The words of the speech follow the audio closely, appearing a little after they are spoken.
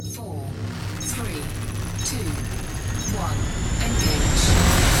3, 2, 1, engage.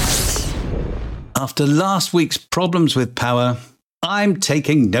 After last week's problems with power, I'm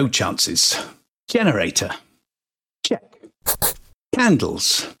taking no chances. Generator. Check.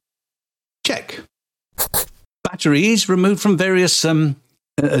 Candles. Check. Batteries removed from various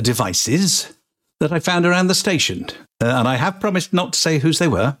devices that I found around the station. And I have promised not to say whose they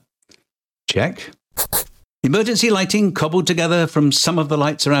were. Check. Emergency lighting cobbled together from some of the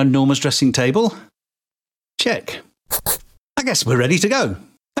lights around Norma's dressing table. Check. I guess we're ready to go.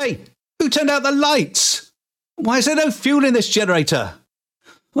 Hey, who turned out the lights? Why is there no fuel in this generator?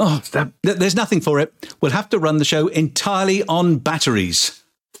 Oh, there's nothing for it. We'll have to run the show entirely on batteries.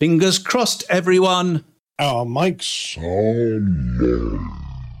 Fingers crossed, everyone. Our mic's so low.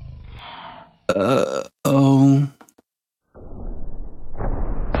 Oh...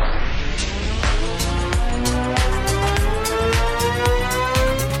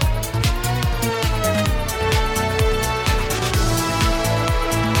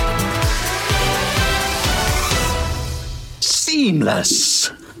 Seamless.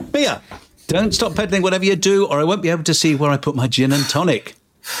 Mia, don't stop peddling whatever you do, or I won't be able to see where I put my gin and tonic.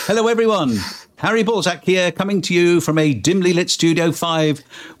 Hello, everyone. Harry Balzac here, coming to you from a dimly lit Studio 5,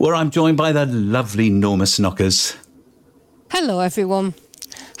 where I'm joined by the lovely Norma Snockers. Hello, everyone.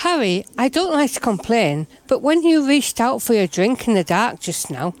 Harry, I don't like to complain, but when you reached out for your drink in the dark just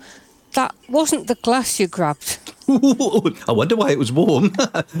now, that wasn't the glass you grabbed. I wonder why it was warm.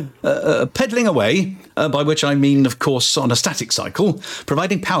 Peddling away, by which I mean, of course, on a static cycle,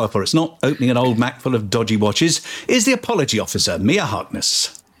 providing power for us, not opening an old Mac full of dodgy watches, is the apology officer, Mia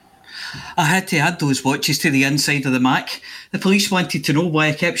Harkness. I had to add those watches to the inside of the Mac. The police wanted to know why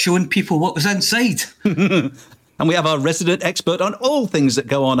I kept showing people what was inside. And we have our resident expert on all things that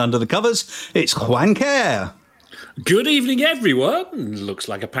go on under the covers. It's Juan Kerr. Good evening, everyone. Looks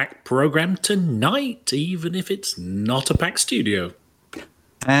like a packed programme tonight, even if it's not a packed studio.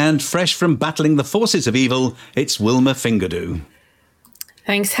 And fresh from battling the forces of evil, it's Wilma Fingerdew.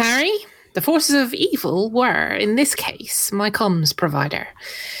 Thanks, Harry. The forces of evil were, in this case, my comms provider.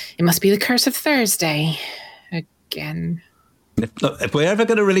 It must be the curse of Thursday. Again. If we're ever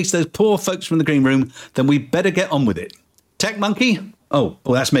going to release those poor folks from the green room, then we better get on with it. Tech Monkey? Oh,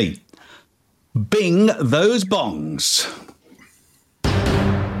 well, that's me. Bing those bongs.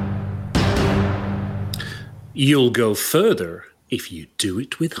 You'll go further if you do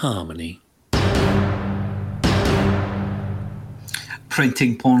it with harmony.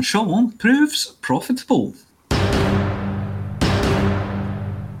 Printing penchant proves profitable.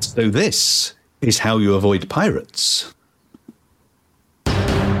 So this is how you avoid pirates.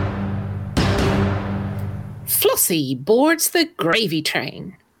 Flossie boards the gravy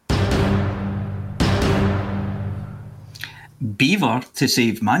train. Beaver to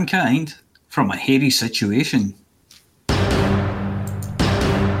save mankind from a hairy situation.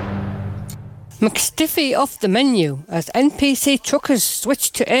 McStiffy off the menu as NPC truckers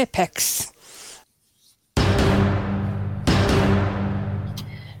switch to Apex.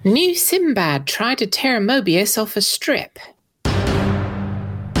 New Sinbad tried to tear Mobius off a strip.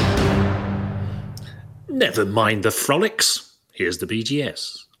 Never mind the frolics. Here's the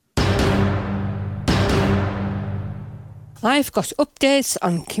BGS. I've got updates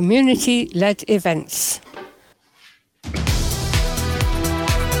on community-led events.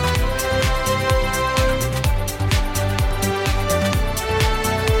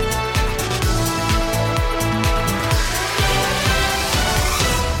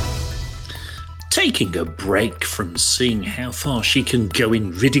 Taking a break from seeing how far she can go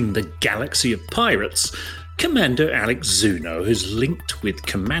in ridding the galaxy of pirates, Commander Alex Zuno has linked with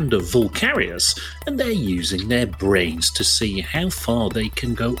Commander Volcarius, and they're using their brains to see how far they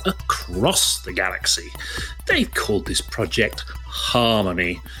can go across the galaxy. They've called this project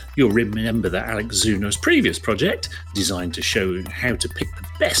Harmony. You'll remember that Alex Zuno's previous project, designed to show how to pick the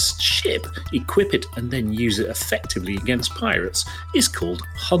best ship, equip it, and then use it effectively against pirates, is called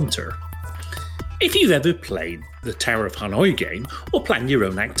Hunter. If you've ever played the Tower of Hanoi game, or planned your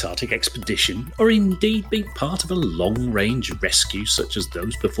own Antarctic expedition, or indeed been part of a long-range rescue such as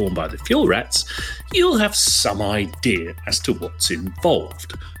those performed by the Fuel Rats, you'll have some idea as to what's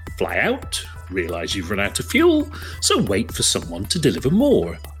involved. Fly out, realise you've run out of fuel, so wait for someone to deliver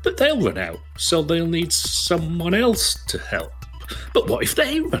more. But they'll run out, so they'll need someone else to help. But what if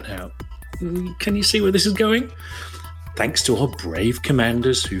they run out? Can you see where this is going? Thanks to our brave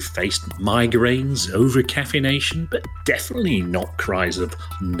commanders who faced migraines, over-caffeination, but definitely not cries of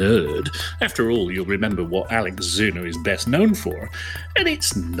nerd. After all, you'll remember what Alex Zuno is best known for, and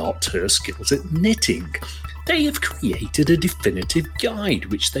it's not her skills at knitting. They have created a definitive guide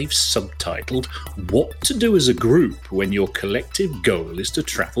which they've subtitled What to Do as a Group When Your Collective Goal is to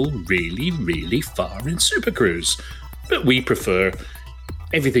Travel Really, Really Far in Supercruise. But we prefer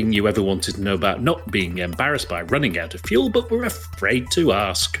everything you ever wanted to know about not being embarrassed by running out of fuel, but were afraid to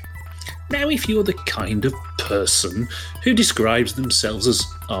ask. Now, if you're the kind of person who describes themselves as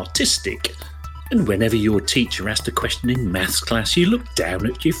artistic, and whenever your teacher asked a question in maths class, you looked down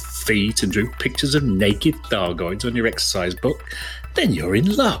at your feet and drew pictures of naked Thargoids on your exercise book, then you're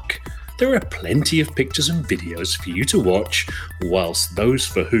in luck. There are plenty of pictures and videos for you to watch, whilst those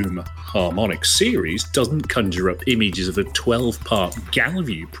for whom Harmonic Series doesn't conjure up images of a 12-part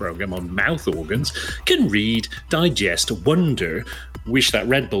Galview program on mouth organs can read, digest, wonder, wish that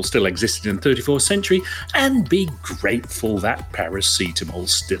Red Bull still existed in the 34th century, and be grateful that paracetamol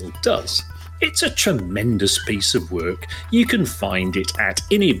still does. It's a tremendous piece of work. You can find it at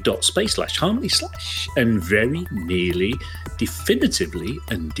iniv.space/harmony/ and very nearly definitively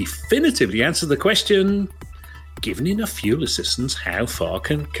answer the question, given enough fuel assistance, how far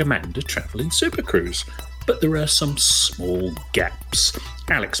can Commander travel in Supercruise? But there are some small gaps.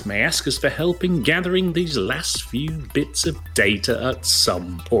 Alex may ask us for help in gathering these last few bits of data at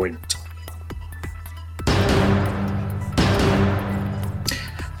some point.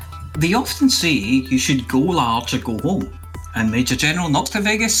 They often say you should go large or go home, and Major General Knox to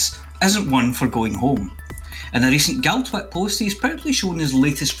Vegas isn't one for going home. In a recent GalTwit post, he's proudly shown his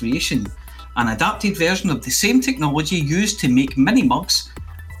latest creation, an adapted version of the same technology used to make mini mugs,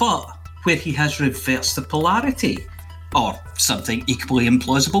 but where he has reversed the polarity, or something equally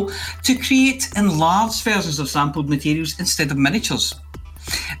implausible, to create enlarged versions of sampled materials instead of miniatures.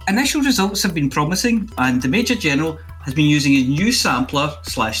 Initial results have been promising, and the Major General has been using a new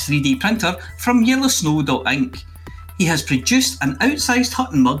sampler/3D printer from Yellowsnow.Inc. He has produced an outsized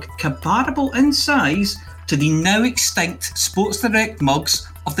Hutton mug comparable in size to the now extinct Sports Direct mugs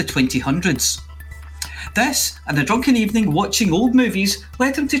of the 2000s. This, and a drunken evening watching old movies,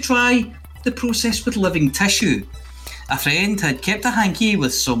 led him to try the process with living tissue. A friend had kept a hanky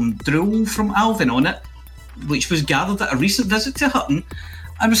with some drool from Alvin on it, which was gathered at a recent visit to Hutton,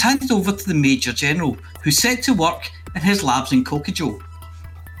 and was handed over to the Major General, who set to work in his labs in Kokojo.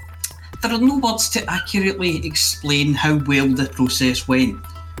 There are no words to accurately explain how well the process went.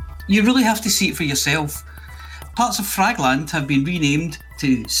 You really have to see it for yourself. Parts of Fragland have been renamed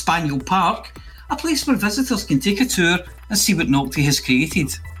to Spaniel Park, a place where visitors can take a tour and see what Nocti has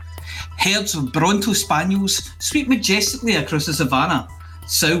created. Herds of Bronto Spaniels sweep majestically across the savannah.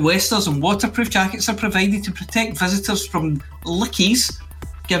 Sou'westers and waterproof jackets are provided to protect visitors from lickies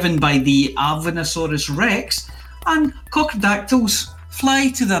given by the Avenosaurus rex, and cockrodactyls fly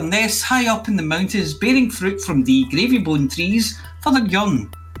to their nests high up in the mountains, bearing fruit from the gravy bone trees for their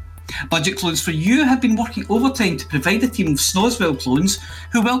young. Budget Clones for You have been working overtime to provide a team of Snoswell clones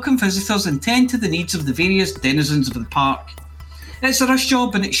who welcome visitors and tend to the needs of the various denizens of the park. It's a rush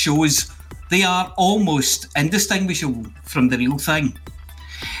job and it shows. They are almost indistinguishable from the real thing.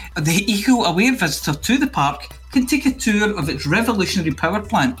 The eco-aware visitor to the park can take a tour of its revolutionary power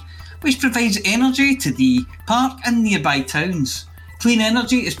plant, which provides energy to the park and nearby towns. Clean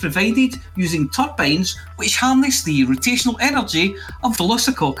energy is provided using turbines which harness the rotational energy of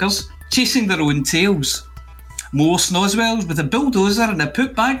velocicockers chasing their own tails. More Snoswells with a bulldozer and a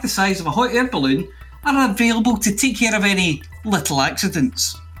poop bag the size of a hot air balloon are available to take care of any little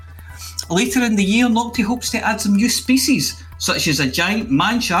accidents. Later in the year, Nocti hopes to add some new species, such as a giant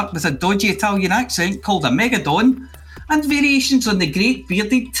man shark with a dodgy Italian accent called a megadon, and variations on the great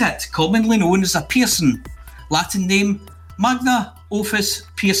bearded tit commonly known as a Pearson, Latin name Magna Ophis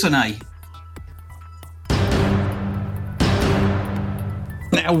pearsoni.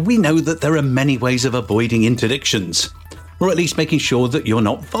 Now, we know that there are many ways of avoiding interdictions, or at least making sure that you're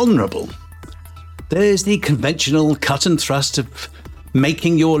not vulnerable. There's the conventional cut and thrust of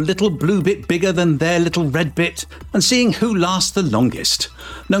making your little blue bit bigger than their little red bit and seeing who lasts the longest,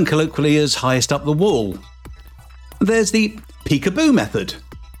 known colloquially as highest up the wall. There's the peekaboo method,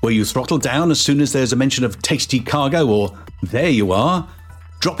 where you throttle down as soon as there's a mention of tasty cargo or there you are,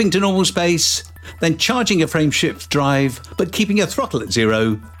 dropping to normal space, then charging your frameshift drive but keeping your throttle at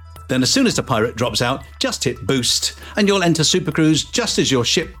 0. Then as soon as the pirate drops out, just hit boost and you'll enter Supercruise just as your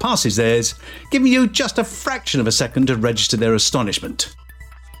ship passes theirs, giving you just a fraction of a second to register their astonishment.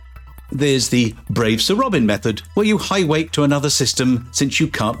 There's the Brave Sir Robin method, where you high wake to another system since you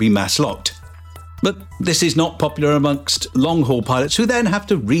can't be mass locked. But this is not popular amongst long-haul pilots who then have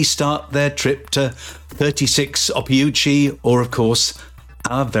to restart their trip to 36 Ophiuchi or, of course,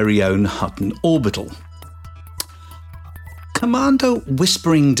 our very own Hutton Orbital. Commander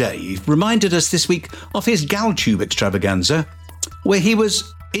Whispering Dave reminded us this week of his Galtube extravaganza, where he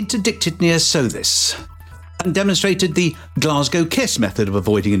was interdicted near Sothis and demonstrated the Glasgow Kiss method of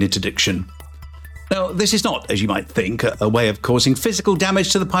avoiding an interdiction. Now, this is not, as you might think, a way of causing physical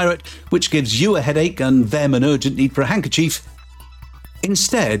damage to the pirate, which gives you a headache and them an urgent need for a handkerchief.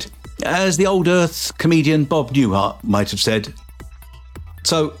 Instead, as the old Earth comedian Bob Newhart might have said,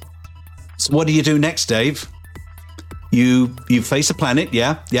 So what do you do next, Dave? You face a planet,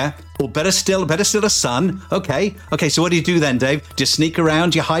 yeah. Or better still a sun. Okay, so what do you do then, Dave? Just sneak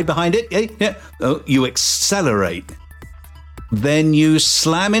around, you hide behind it? Yeah. Oh, you accelerate. Then you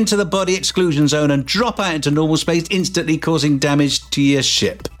slam into the body exclusion zone and drop out into normal space, instantly causing damage to your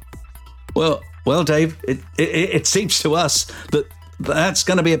ship. Well, Dave, it seems to us that that's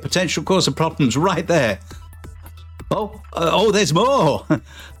going to be a potential cause of problems right there. Oh, there's more.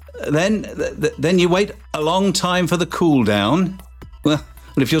 Then you wait a long time for the cooldown. Well,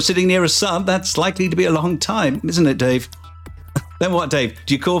 if you're sitting near a sun, that's likely to be a long time, isn't it, Dave? Then what, Dave?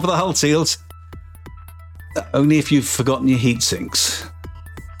 Do you call for the hull seals? Only if you've forgotten your heat sinks.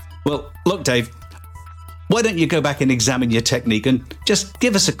 Well, look, Dave, why don't you go back and examine your technique and just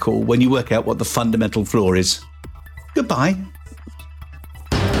give us a call when you work out what the fundamental flaw is. Goodbye.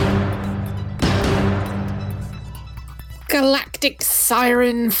 Galactic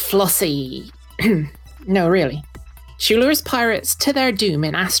Siren Flossie. No, really. She lures pirates to their doom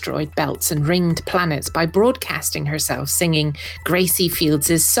in asteroid belts and ringed planets by broadcasting herself singing Gracie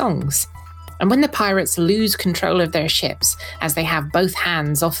Fields' songs. And when the pirates lose control of their ships, as they have both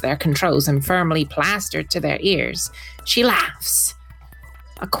hands off their controls and firmly plastered to their ears, she laughs.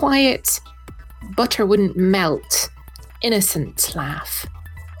 A quiet, butter wouldn't melt, innocent laugh,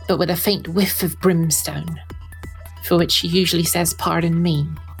 but with a faint whiff of brimstone, for which she usually says, "Pardon me."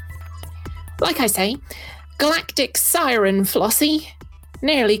 Like I say, Galactic Siren Flossie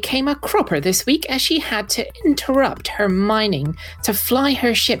nearly came a cropper this week as she had to interrupt her mining to fly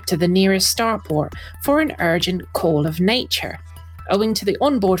her ship to the nearest starport for an urgent call of nature, owing to the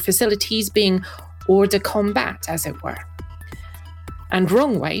onboard facilities being hors de combat, as it were. And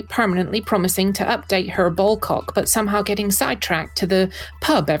Wrongway permanently promising to update her ballcock, but somehow getting sidetracked to the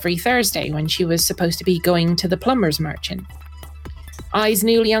pub every Thursday when she was supposed to be going to the plumber's merchant. Eyes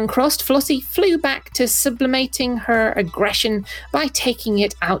newly uncrossed, Flossie flew back to sublimating her aggression by taking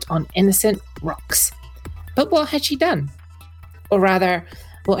it out on innocent rocks. But what had she done? Or rather,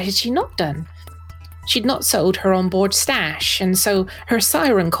 what had she not done? She'd not sold her onboard stash, and so her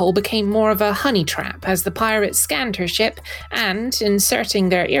siren call became more of a honey trap as the pirates scanned her ship and, inserting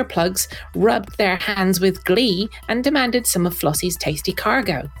their earplugs, rubbed their hands with glee and demanded some of Flossie's tasty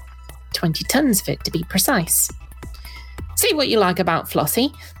cargo. 20 tons of it, to be precise. Say what you like about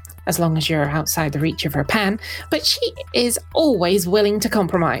Flossie, as long as you're outside the reach of her pan, but she is always willing to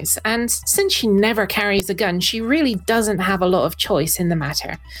compromise, and since she never carries a gun, she really doesn't have a lot of choice in the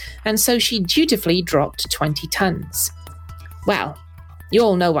matter, and so she dutifully dropped 20 tons. Well, you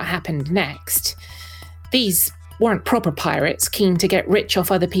all know what happened next. These weren't proper pirates keen to get rich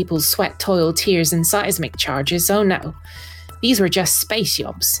off other people's sweat, toil, tears, and seismic charges, oh no. These were just space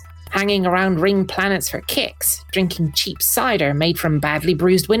yobs, hanging around ring planets for kicks, drinking cheap cider made from badly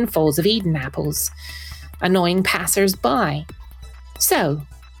bruised windfalls of Eden apples, annoying passers-by. So,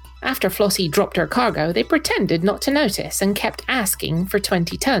 after Flossie dropped her cargo, they pretended not to notice and kept asking for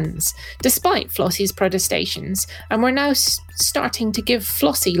 20 tons, despite Flossie's protestations, and were now starting to give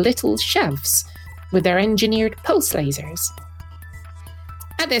Flossie little shoves with their engineered pulse lasers.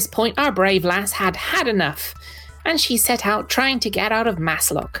 At this point, our brave lass had had enough, and she set out trying to get out of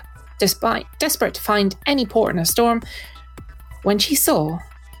Maslock, despite desperate to find any port in a storm, when she saw,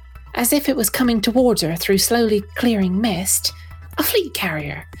 as if it was coming towards her through slowly clearing mist, a fleet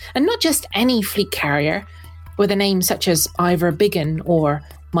carrier, and not just any fleet carrier, with a name such as Ivor Biggin or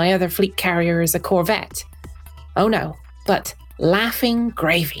My Other Fleet Carrier is a Corvette. Oh no, but Laughing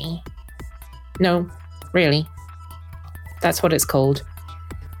Gravy. No, really. That's what it's called.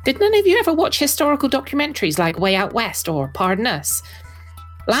 Did none of you ever watch historical documentaries like Way Out West or Pardon Us?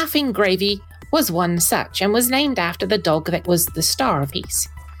 Laughing Gravy was one such, and was named after the dog that was the star piece.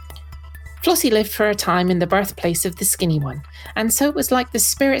 Flossie lived for a time in the birthplace of the skinny one, and so it was like the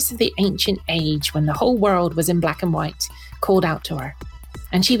spirits of the ancient age when the whole world was in black and white, called out to her,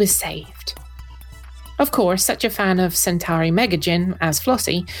 and she was saved. Of course, such a fan of Centauri Megagin as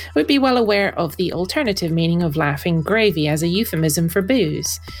Flossie would be well aware of the alternative meaning of laughing gravy as a euphemism for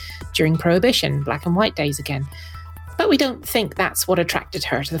booze, during Prohibition, black and white days again. But we don't think that's what attracted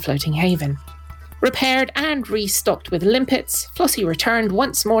her to the floating haven. Repaired and restocked with limpets, Flossie returned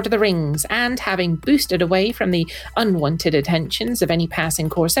once more to the rings and, having boosted away from the unwanted attentions of any passing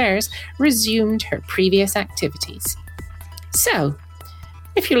corsairs, resumed her previous activities. So,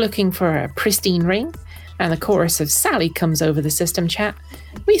 if you're looking for a pristine ring and the chorus of Sally comes over the system chat,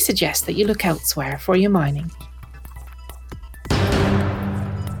 we suggest that you look elsewhere for your mining.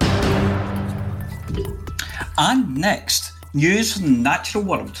 And next, news from the natural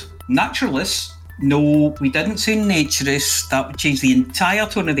world. Naturalists, no, we didn't say naturists, that would change the entire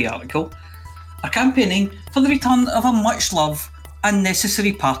tone of the article, are campaigning for the return of a much loved and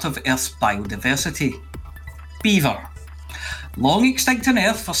necessary part of Earth's biodiversity. Beaver. Long extinct on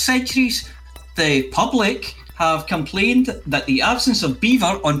Earth for centuries, the public have complained that the absence of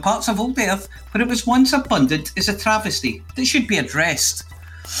beaver on parts of old Earth where it was once abundant is a travesty that should be addressed.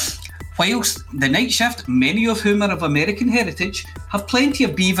 Whilst the night shift, many of whom are of American heritage, have plenty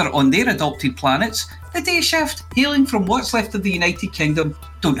of beaver on their adopted planets, the day shift, hailing from what's left of the United Kingdom,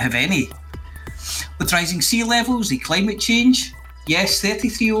 don't have any. With rising sea levels, the climate change, yes,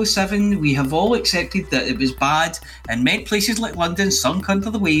 3307, we have all accepted that it was bad and meant places like London sunk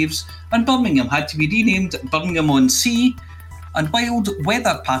under the waves and Birmingham had to be renamed Birmingham-on-Sea, and wild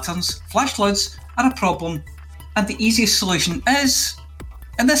weather patterns, flash floods, are a problem, and the easiest solution is,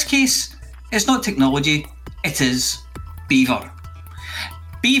 in this case, it's not technology, it is beaver.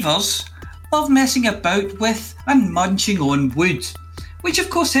 Beavers love messing about with and munching on wood, which of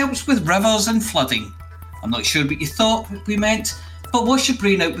course helps with rivers and flooding. I'm not sure what you thought we meant, but wash your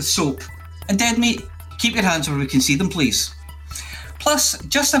brain out with soap. And dead meat, keep your hands where we can see them, please. Plus,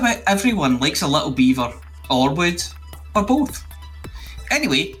 just about everyone likes a little beaver, or wood, or both.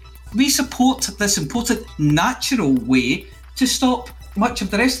 Anyway, we support this important natural way to stop much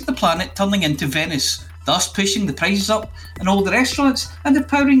of the rest of the planet turning into Venice, thus pushing the prices up in all the restaurants and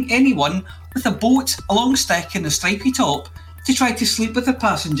empowering anyone with a boat, a long stick and a stripy top to try to sleep with their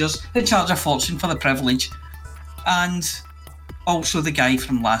passengers and charge a fortune for the privilege. And also the guy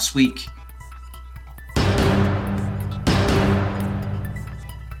from last week.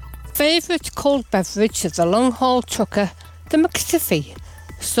 Favourite cold beverage of the long-haul trucker, the McStiffy,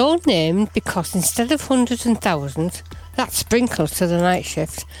 so named because instead of hundreds and thousands that sprinkled to the night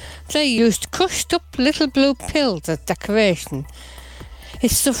shift, they used crushed up little blue pills as decoration.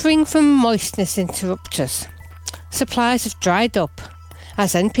 It's suffering from moistness interrupters. Supplies have dried up,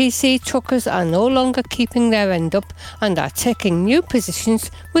 as NPC truckers are no longer keeping their end up and are taking new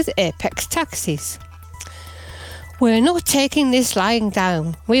positions with Apex taxis. We're not taking this lying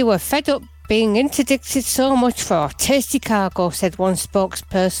down. We were fed up being interdicted so much for our tasty cargo, said one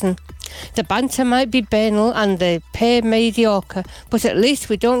spokesperson. The banter might be banal and the pay mediocre, but at least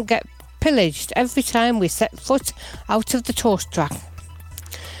we don't get pillaged every time we set foot out of the toast rack.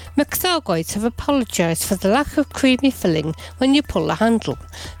 McThargoids have apologised for the lack of creamy filling when you pull the handle,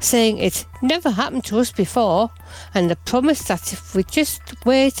 saying it never happened to us before, and the promise that if we just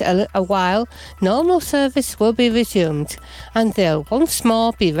wait a while, normal service will be resumed, and they'll once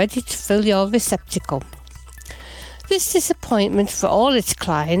more be ready to fill your receptacle. This disappointment for all its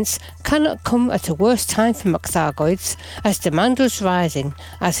clients cannot come at a worse time for McThargoids, as demand was rising,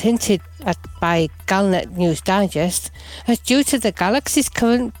 as hinted at by Galnet News Digest, as due to the galaxy's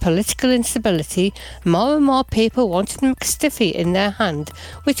current political instability, more and more people wanted McStiffy in their hand,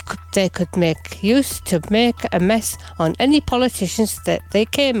 which they could make use to make a mess on any politicians that they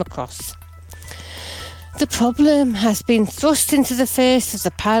came across. The problem has been thrust into the face of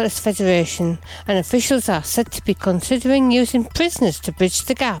the Pilots Federation, and officials are said to be considering using prisoners to bridge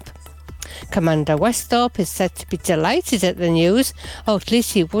the gap. Commander Westhorpe is said to be delighted at the news, or at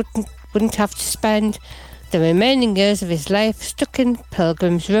least he wouldn't have to spend the remaining years of his life stuck in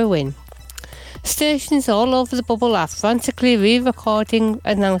Pilgrim's Ruin. Stations all over the bubble are frantically re-recording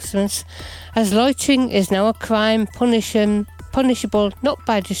announcements, as loitering is now a crime punishable not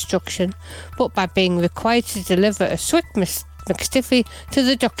by destruction, but by being required to deliver a swift McStiffy to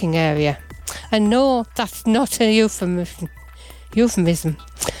the docking area. And no, that's not a euphemism.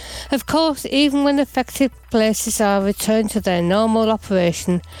 Of course, even when affected places are returned to their normal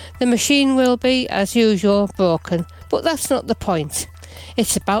operation, the machine will be, as usual, broken, but that's not the point.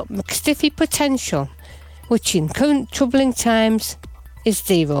 It's about McStiffy potential, which in current troubling times is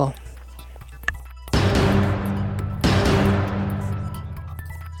zero.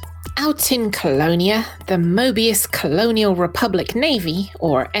 Out in Colonia, the Mobius Colonial Republic Navy,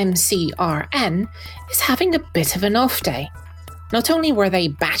 or MCRN, is having a bit of an off day. Not only were they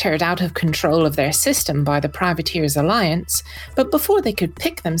battered out of control of their system by the Privateers Alliance, but before they could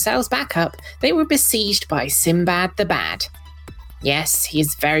pick themselves back up, they were besieged by Sinbad the Bad. Yes, he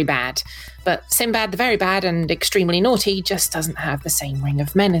is very bad, but Sinbad the Very Bad and Extremely Naughty just doesn't have the same ring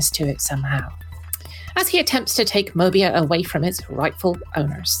of menace to it somehow, as he attempts to take Mobia away from its rightful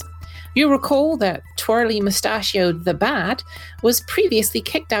owners. You recall that Twirly Mustachioed the Bad was previously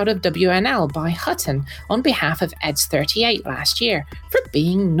kicked out of WNL by Hutton on behalf of Eds 38 last year for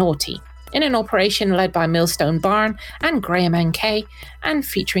being naughty, in an operation led by Millstone Barn and Graham NK, and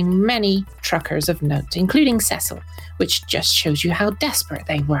featuring many truckers of note, including Cecil, which just shows you how desperate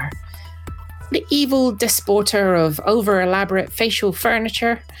they were. The evil disporter of over-elaborate facial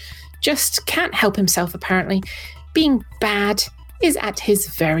furniture just can't help himself, apparently. Being bad is at his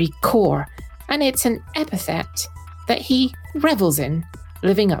very core, and it's an epithet that he revels in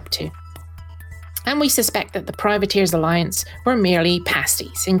living up to. And we suspect that the Privateers Alliance were merely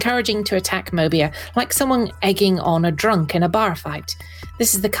pasties, encouraging to attack Mobia like someone egging on a drunk in a bar fight.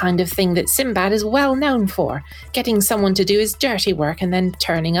 This is the kind of thing that Sinbad is well known for, getting someone to do his dirty work and then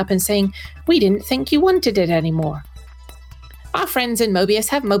turning up and saying, "We didn't think you wanted it anymore." Our friends in Mobius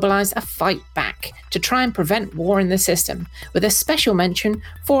have mobilised a fight back to try and prevent war in the system, with a special mention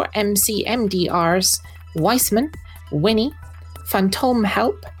for MCMDRs Weissman, Winnie, Phantom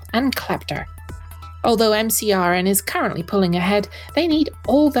Help, and Klepter. Although MCRN is currently pulling ahead, they need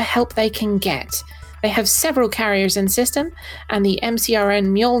all the help they can get. They have several carriers in system, and the MCRN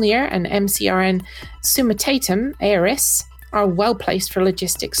Mjolnir and MCRN Sumitatum Aeris are well placed for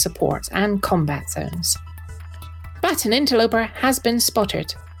logistics support and combat zones. But an interloper has been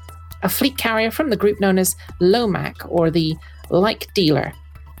spotted. A fleet carrier from the group known as Lomac, or the Like Dealer.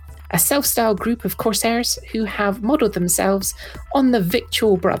 A self-styled group of corsairs who have modelled themselves on the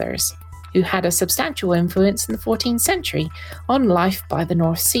Victual Brothers, who had a substantial influence in the 14th century on life by the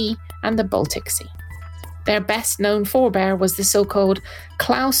North Sea and the Baltic Sea. Their best-known forebear was the so-called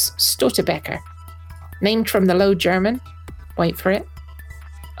Klaus Stutterbecker, named from the Low German, wait for it,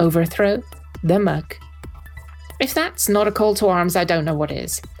 overthrow the mug. If that's not a call to arms, I don't know what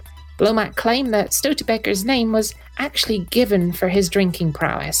is. Lomac claimed that Stutterbecker's name was actually given for his drinking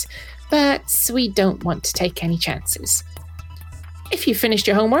prowess, but we don't want to take any chances. If you've finished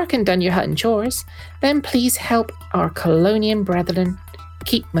your homework and done your Hutton chores, then please help our Colonian brethren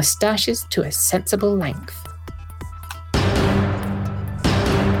keep moustaches to a sensible length.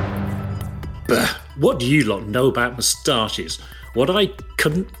 Bah, what do you lot know about moustaches? What I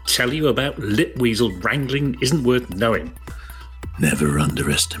couldn't tell you about lip weasel wrangling isn't worth knowing. Never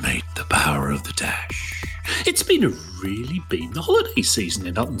underestimate the power of the dash. It's really been the holiday season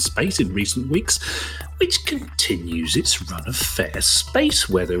in Hutton Space in recent weeks, which continues its run of fair space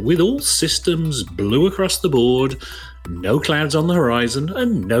weather, with all systems blue across the board, no clouds on the horizon,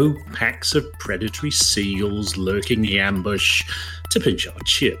 and no packs of predatory seagulls lurking in ambush to pinch our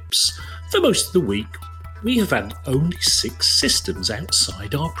chips. For most of the week, we have had only 6 systems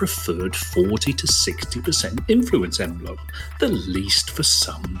outside our preferred 40 to 60% influence envelope, the least for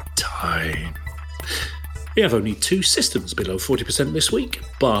some time. We have only 2 systems below 40% this week.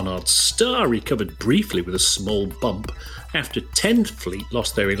 Barnard Star recovered briefly with a small bump after 10th Fleet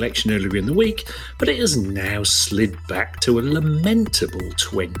lost their election earlier in the week, but it has now slid back to a lamentable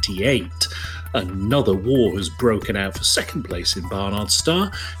 28. Another war has broken out for second place in Barnard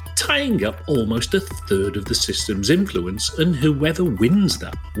Star, tying up almost a third of the system's influence, and whoever wins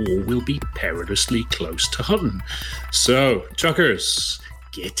that war will be perilously close to Hutton. So, truckers,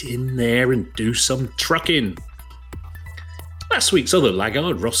 get in there and do some trucking. Last week's other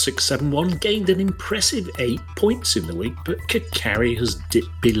laggard, Ross 671, gained an impressive 8 points in the week, but Kakari has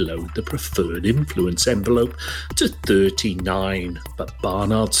dipped below the preferred influence envelope to 39. But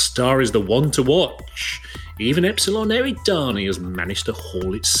Barnard Star is the one to watch. Even Epsilon Eridani has managed to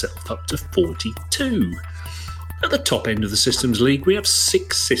haul itself up to 42. At the top end of the systems league, we have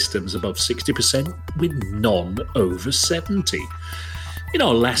 6 systems above 60%, with none over 70. In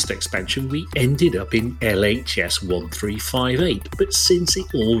our last expansion, we ended up in LHS 1358, but since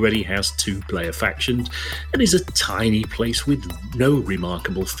it already has 2-player factions and is a tiny place with no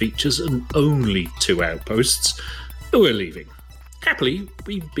remarkable features and only 2 outposts, we're leaving. Happily,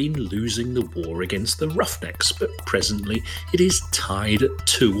 we've been losing the war against the Roughnecks, but presently it is tied at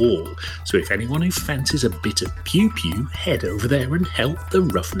 2-all, so if anyone who fancies a bit of pew-pew, head over there and help the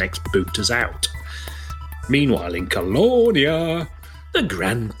Roughnecks boot us out. Meanwhile in Colonia, the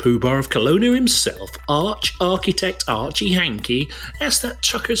Grand Poobah of Colonia himself, Arch-Architect Archie Hankey, asked that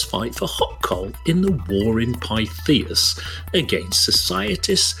truckers fight for hot coal in the war in Pythias against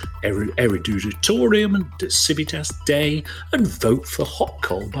Societas Eruditorium and De Civitas Dei, and vote for hot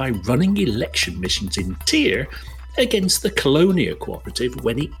coal by running election missions in Tyr against the Colonia Cooperative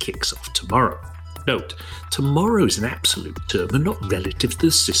when it kicks off tomorrow. Note, tomorrow is an absolute term and not relative to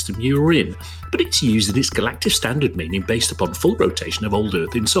the system you're in, but it's used in its galactic standard meaning based upon full rotation of old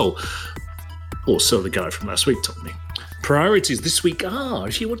Earth in Sol. Or so the guy from last week told me. Priorities this week are,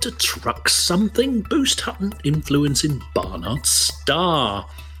 if you want to truck something, boost Hutton influence in Barnard's Star.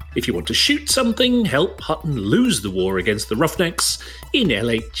 If you want to shoot something, help Hutton lose the war against the Roughnecks in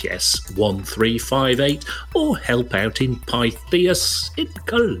LHS 1358, or help out in Pythias in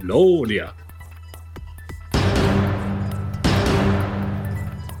Colonia.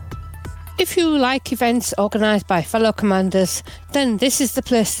 If you like events organised by fellow commanders, then this is the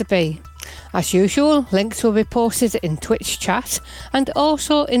place to be. As usual, links will be posted in Twitch chat and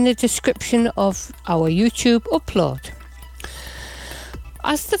also in the description of our YouTube upload.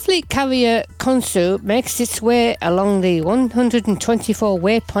 As the fleet carrier Khonsu makes its way along the 124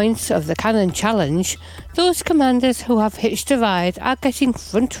 waypoints of the Cannon Challenge, those commanders who have hitched a ride are getting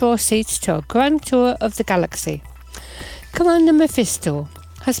front row seats to a grand tour of the galaxy. Commander Mephisto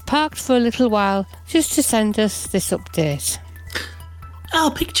has parked for a little while just to send us this update. Our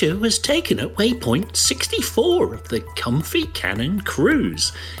picture was taken at waypoint 64 of the Comfy Cannon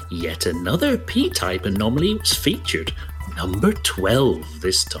cruise. Yet another P-type anomaly was featured, number 12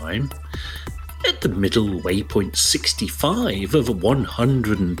 this time. At the middle waypoint 65 of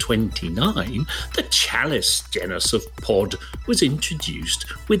 129, the Chalice genus of pod was introduced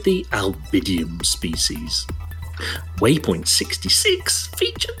with the Albidium species. Waypoint 66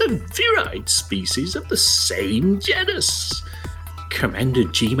 featured the Viride species of the same genus. Commander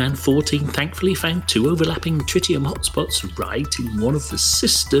G-Man 14 thankfully found 2 overlapping tritium hotspots right in one of the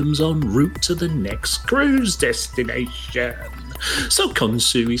systems en route to the next cruise destination. So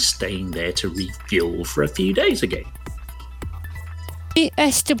Khonsu is staying there to refuel for a few days again. The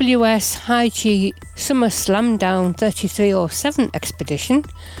SWS High-G Summer Slamdown 3307 expedition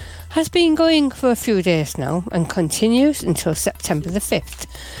has been going for a few days now and continues until September the 5th.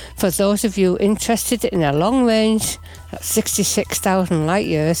 For those of you interested in a long-range, that's 66,000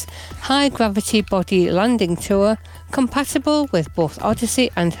 light-years, high-gravity body landing tour compatible with both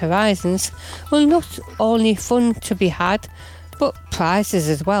Odyssey and Horizons, will not only fun to be had, but prizes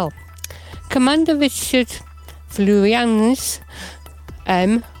as well. Commander Richard Florian's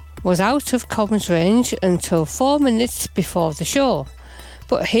M was out of comms range until 4 minutes before the show.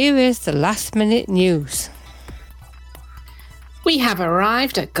 But here is the last-minute news. We have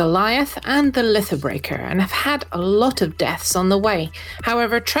arrived at Goliath and the Lithobreaker and have had a lot of deaths on the way.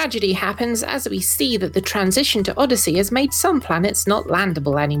 However, tragedy happens as we see that the transition to Odyssey has made some planets not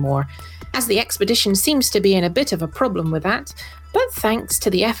landable anymore, as the expedition seems to be in a bit of a problem with that. But thanks to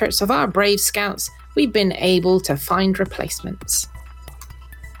the efforts of our brave scouts, we've been able to find replacements.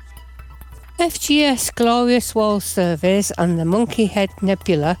 FGS Glorious Wall surveys on the Monkey Head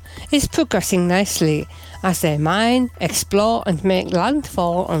Nebula is progressing nicely as they mine, explore and make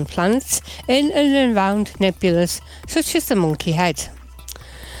landfall on planets in and around nebulas such as the Monkey Head.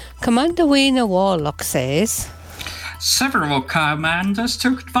 Commander Wiener Warlock says, Several commanders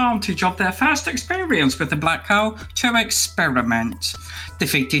took advantage of their first experience with the black hole to experiment.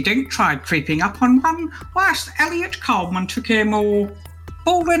 Defeated Ink tried creeping up on one, whilst Elliot Coleman took a more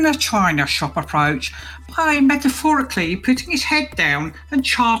ball in a china shop approach by metaphorically putting his head down and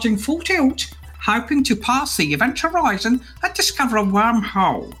charging full tilt, hoping to pass the event horizon and discover a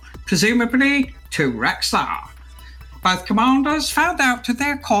wormhole, presumably to Rexar. Both commanders found out to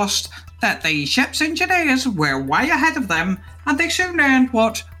their cost that the ship's engineers were way ahead of them, and they soon learned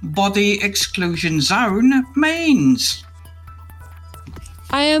what body exclusion zone means.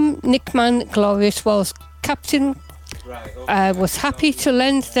 I am Nickman Glorious Wall's captain. Was happy to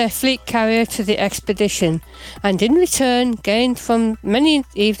lend their fleet carrier to the expedition, and in return gained from many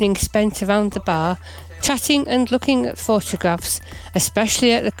evenings spent around the bar, chatting and looking at photographs,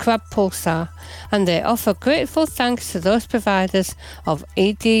 especially at the Crab Pulsar, and they offer grateful thanks to those providers of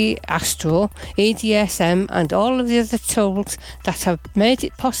ED Astro, EDSM and all of the other tools that have made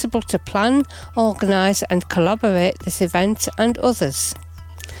it possible to plan, organise and collaborate this event and others.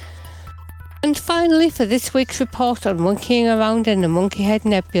 And finally, for this week's report on monkeying around in the Monkey Head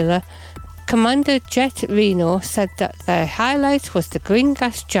Nebula, Commander Jet Reno said that their highlight was the green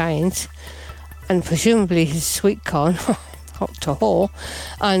gas giant, and presumably his sweet corn, hot to ho,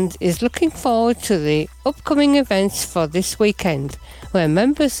 and is looking forward to the upcoming events for this weekend, where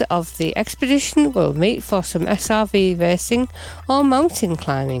members of the expedition will meet for some SRV racing or mountain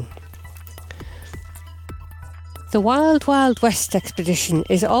climbing. The Wild Wild West expedition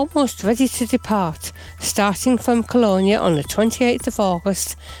is almost ready to depart, starting from Colonia on the 28th of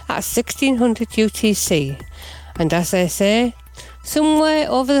August at 1600 UTC. And as they say, Somewhere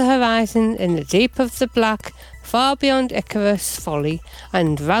over the horizon, in the deep of the black, far beyond Icarus' folly,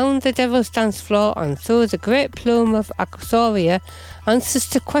 and round the devil's dance floor and through the great plume of Axoria, answers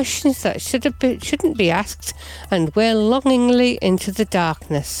to questions that shouldn't be asked, and wail longingly into the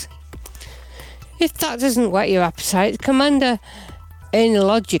darkness. If that doesn't whet your appetite, Commander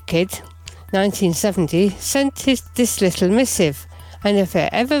Analogikid, 1970, sent this little missive, and if I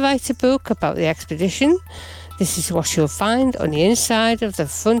ever write a book about the expedition, this is what you'll find on the inside of the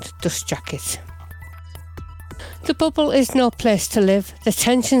front dust jacket. The bubble is no place to live, the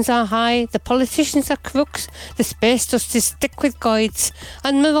tensions are high, the politicians are crooks, the space dust is thick with guides,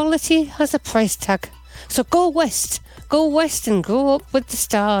 and morality has a price tag. So go west and grow up with the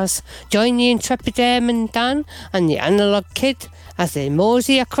stars. Join the intrepid airman Dan and the analog kid as they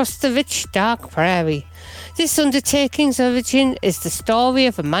mosey across the rich, dark prairie. This undertaking's origin is the story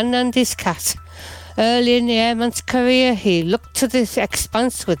of a man and his cat. Early in the airman's career, he looked to the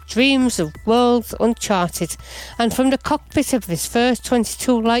expanse with dreams of worlds uncharted, and from the cockpit of his first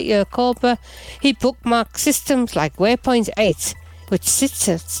 22 light-year Cobra, he bookmarked systems like Waypoint 8, which sits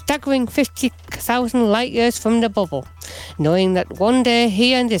a staggering 50,000 light-years from the bubble, knowing that one day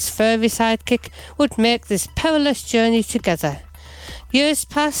he and his furry sidekick would make this perilous journey together. Years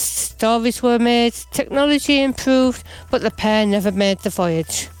passed, stories were made, technology improved, but the pair never made the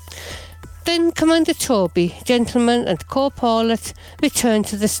voyage. Then Commander Toby, gentleman and co-pilot, returned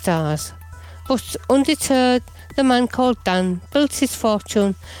to the stars. But undeterred, the man called Dan built his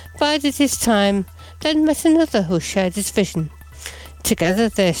fortune, bided his time, then met another who shared his vision. Together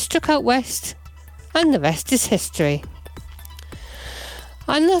they struck out west, and the rest is history.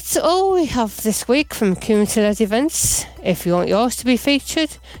 And that's all we have this week from Community-led events. If you want yours to be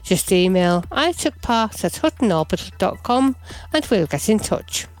featured, just email itookpart@huttonorbital.com and we'll get in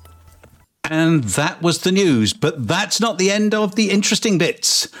touch. And that was the news, but that's not the end of the interesting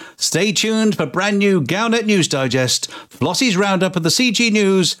bits. Stay tuned for brand new Galnet News Digest, Flossie's Roundup of the CG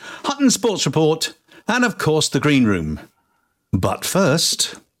News, Hutton Sports Report, and of course the Green Room. But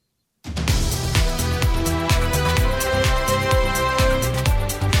first...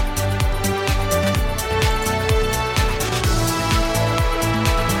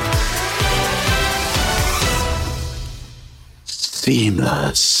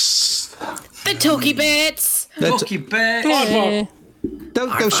 Seamless. The talky bits. Talky bit. Yeah.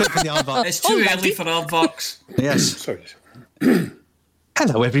 Don't go straight for the aardvark. It's too early for aardvarks. Yes. Sorry.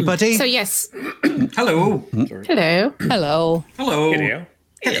 Hello, everybody. So yes. Hello. Hello. Hello. Hello. Hello.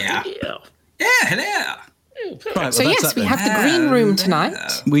 Hello. Yeah, hello. Right, well, So that's yes, that we then. have the green room tonight.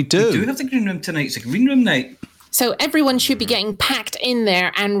 We do. We do have the green room tonight. It's a green room night. So everyone should be getting packed in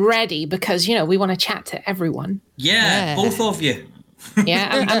there and ready because, you know, we want to chat to everyone. Yeah, both of you.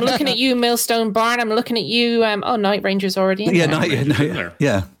 Yeah, I'm looking at you, Millstone Barn. I'm looking at you. Night Ranger's already in Yeah, there.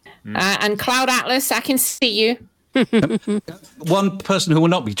 yeah. And Cloud Atlas, I can see you. One person who will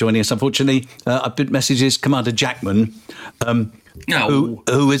not be joining us, unfortunately, I've been messages Commander Jackman,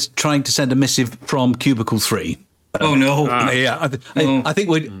 who is trying to send a missive from Cubicle 3. Oh no! Yeah, I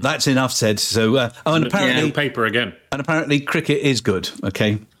think that's enough said. So, and apparently, No paper again. and apparently, cricket is good.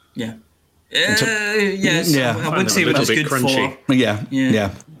 Okay. Yeah. Yes. Yeah. I would say a what little it's bit good crunchy. for. Yeah.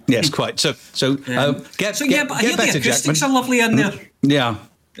 Yes, quite. So, But I get hear better, the Jackman. acoustics are lovely in there. Yeah.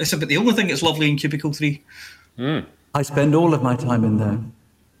 It's about the only thing that's lovely in Cubicle 3. I spend all of my time in there.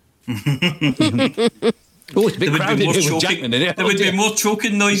 Oh, it's a bit crowded here with Jackman in it. There would be more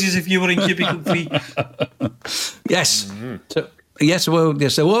choking noises if you were in Cubicle 3. Yes. So,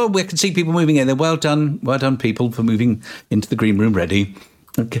 well, we can see people moving in there. Well done, people, for moving into the green room ready.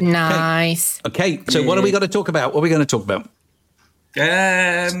 Okay. Nice. Okay, so what are we going to talk about? What are we going to talk about?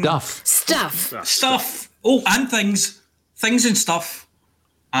 Stuff. Oh, and things. Things and stuff.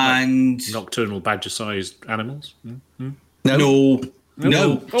 And... Nocturnal badger-sized animals. No.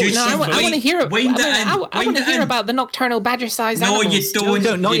 I want to hear. I want to hear about the nocturnal badger-sized animals. No, you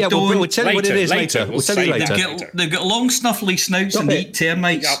don't. Not yet. We'll tell you what it is later. We'll tell you later. They've got long snuffly snouts and they eat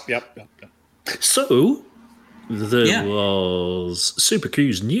termites. Yep. So, there was Super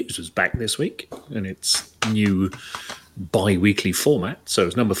Q's News was back this week in its new bi-weekly format. So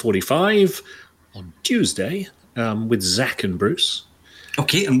it's number 45 on Tuesday with Zach and Bruce.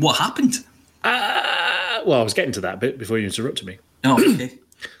 Okay, and what happened? Well, I was getting to that bit before you interrupted me. Oh, okay.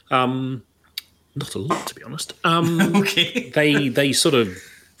 Not a lot, to be honest. Okay. They sort of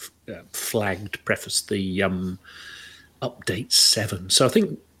prefaced the update 7. So I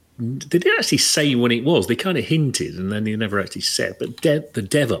think they didn't actually say when it was. They kind of hinted, and then they never actually said. But the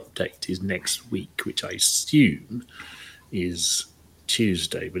dev update is next week, which I assume is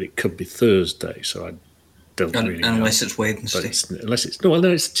Tuesday, but it could be Thursday. So I don't really know. Unless it's Wednesday. But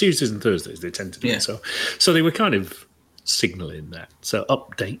it's Tuesdays and Thursdays they tend to do it. So they were kind of signalling that. So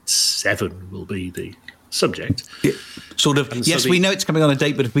update 7 will be the subject. Yeah, sort of. And Yes, we know it's coming on a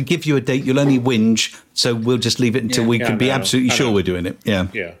date, but if we give you a date, you'll only whinge. So we'll just leave it until we can be absolutely sure we're doing it.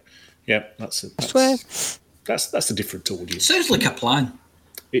 Yeah. That's a different audience. Sounds like a plan.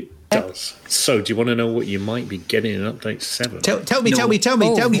 It does. So, do you want to know what you might be getting in update 7? Tell me. Yes,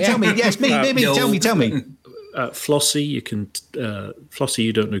 me. No. Tell me. Flossie, you can. Flossie,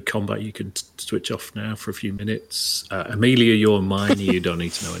 you don't know combat. You can switch off now for a few minutes. Amelia, you're mine. You don't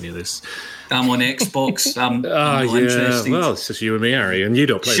need to know any of this. I'm on Xbox. I'm not interested. Well, it's just you and me, Harry, and you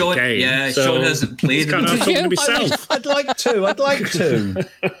don't play the game. Yeah, Sean hasn't played it. Kind of talking to myself. I'd like to.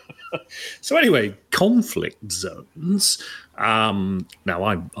 So anyway, conflict zones. Now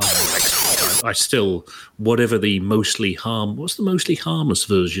I'm I still whatever the mostly harmless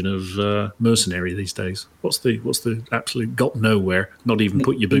version of mercenary these days? What's the absolute got nowhere? Not even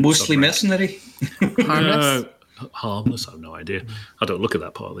put your boots Mostly on, mercenary. Harmless. Harmless. I have no idea. I don't look at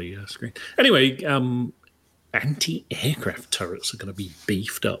that part of the screen. Anyway, anti-aircraft turrets are going to be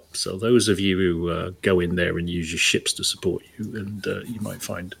beefed up. So those of you who go in there and use your ships to support you, and you might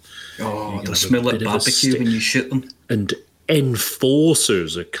find The smell of barbecue when you shoot them. And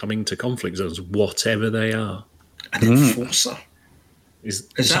enforcers are coming to conflict zones, whatever they are. An enforcer. Is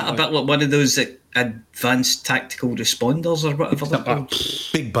that a bit like one of those advanced tactical responders or whatever they're called?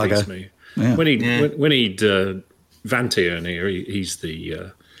 Big bugger. Me. Yeah. When he'd Vantier in here, he's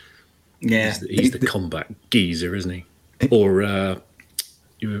the he's the combat geezer, isn't he? Or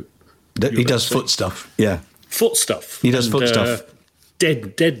he does foot stuff. Yeah, foot stuff. He does foot stuff.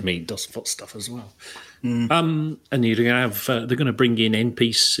 Dead Meat does foot stuff as well. And you're going to have they're going to bring in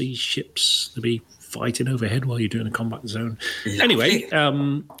NPC ships to be fighting overhead while you're doing a combat zone. Lovely. Anyway,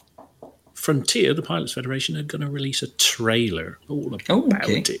 Frontier, the Pilots Federation, are going to release a trailer all about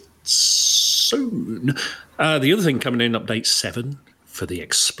it soon. The other thing coming in update 7 for the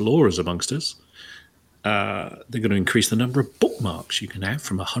explorers amongst us, they're going to increase the number of bookmarks you can have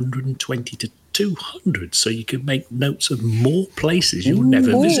from 120 to 200, so you can make notes of more places you'll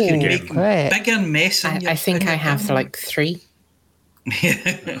never visit again. Great. Bigger mess. I think I have like 3.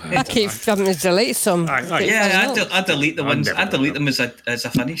 I keep having to delete some. I delete the ones. I delete them as I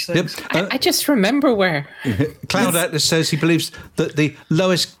finish things. I just remember where. Cloud Atlas says he believes that the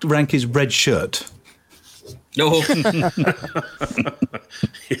lowest rank is red shirt. No.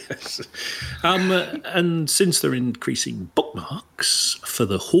 Yes. And since they're increasing bookmarks for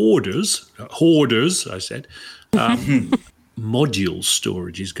the hoarders, I said, module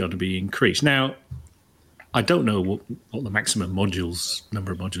storage is going to be increased. Now, I don't know what the maximum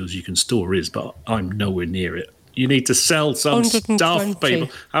number of modules you can store is, but I'm nowhere near it. You need to sell some stuff, people.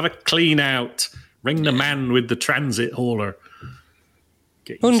 Have a clean out. Ring the man with the transit hauler.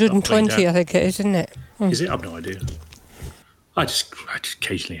 120, I think it is, isn't it? Is it? I've no idea. I just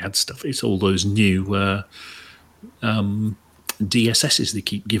occasionally add stuff. It's all those new DSSs they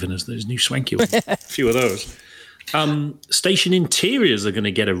keep giving us, those new swanky ones. A few of those. Station interiors are going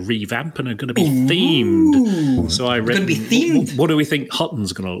to get a revamp and are going to be themed. So I reckon, going to be themed. What do we think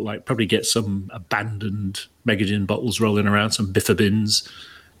Hutton's going to look like? Probably get some abandoned Megagen bottles rolling around, some biffa bins,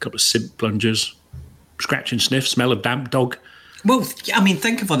 a couple of simp plungers, scratch and sniff, smell of damp dog. Well, I mean,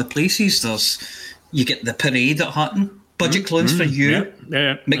 think of other places. You get the parade at Hutton, Budget Clones for You,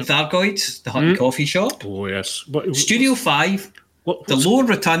 McThargoid, the Hutton Coffee Shop. Oh, yes. Studio 5, the Lower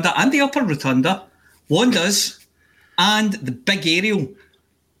Rotunda and the Upper Rotunda, Wanda's, and the big aerial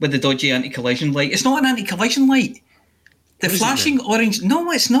with the dodgy anti-collision light. It's not an anti-collision light. The flashing orange... No,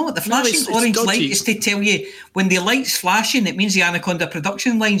 it's not. The flashing orange light is to tell you when the light's flashing, it means the Anaconda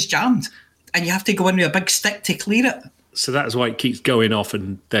production line's jammed, and you have to go in with a big stick to clear it. So that's why it keeps going off,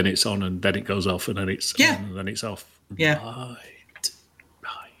 and then it's on, and then it goes off, and then it's on, and then it's off. Yeah.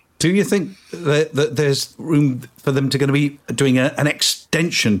 Right. Do you think that there's room for them to going to be doing an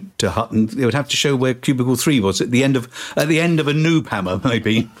extension to Hutton? They would have to show where Cubicle 3 was at the end of a noob hammer,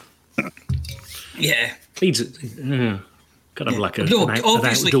 maybe. Yeah. Kind of like an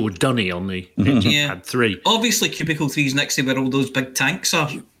obviously, outdoor dunny on the engine pad 3. Obviously, Cubicle 3 is next to where all those big tanks are.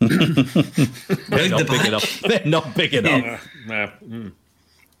 They're not big enough. They're not big enough.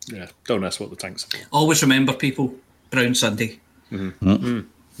 Yeah, don't ask what the tanks are. Always remember, people, Brown Sunday.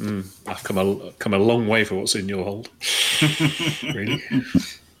 I've come a long way for what's in your hold. Really?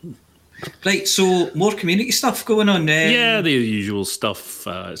 Right, so more community stuff going on. Yeah, the usual stuff.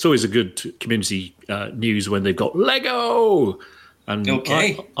 It's always a good community news when they've got Lego. And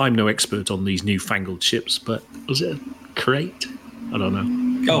I'm no expert on these newfangled ships, but was it a crate? I don't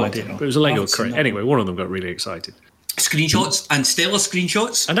know. No idea. But it was a Lego crate. Anyway, one of them got really excited. Screenshots and stellar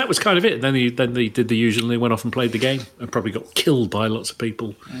screenshots. And that was kind of it. Then they did the usual and they went off and played the game and probably got killed by lots of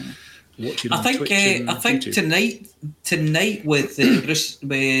people watching on Twitch and I think YouTube. tonight with Bruce,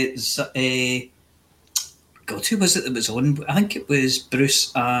 God, who was it that was on? I think it was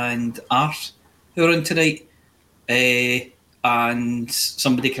Bruce and Art who were on tonight. And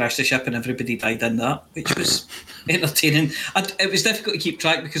somebody crashed the ship and everybody died in that, which was entertaining. It was difficult to keep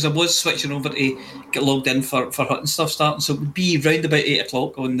track because I was switching over to get logged in for Hut and stuff starting, so it would be round about 8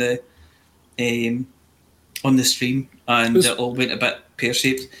 o'clock on the stream, and it all went a bit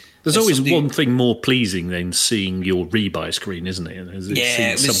pear-shaped. There's always one thing more pleasing than seeing your rebuy screen, isn't it?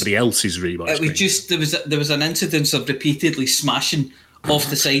 Seeing somebody else's rebuy screen. There was an incidence of repeatedly smashing off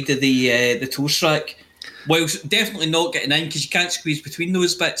the side of the toast rack, whilst definitely not getting in because you can't squeeze between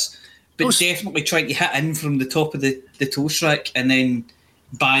those bits, but definitely trying to hit in from the top of the toast rack and then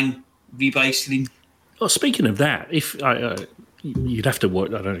bang, rebuy screen. Well, speaking of that, if you'd have to watch,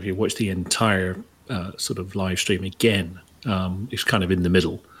 I don't know if you watch the entire sort of live stream again. It's kind of in the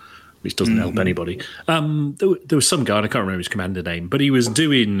middle, which doesn't help anybody. There was some guy, and I can't remember his commander name, but he was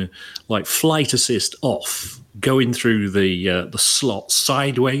doing like flight assist off, going through the slot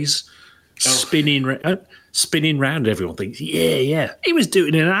sideways, spinning round. Everyone thinks, yeah. He was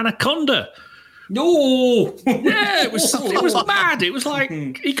doing an anaconda. No, yeah, it was mad. It was like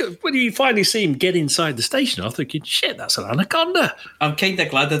when you finally see him get inside the station, I'm thinking, shit, that's an anaconda. I'm kind of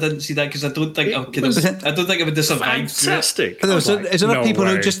glad I didn't see that because I don't think I would have survived. Fantastic. There's enough people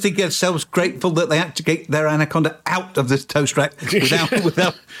who just think themselves grateful that they had to get their anaconda out of the toast rack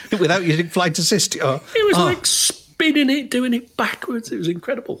without using flight assist. It was like spinning it, doing it backwards. It was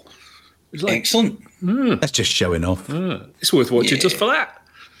incredible. It was like, excellent. That's just showing off. It's worth watching just for that.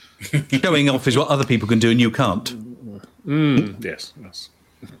 Showing off is what other people can do and you can't. Yes.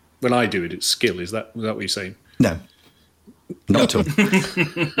 When I do it, it's skill. Is that what you're saying? No, not at all.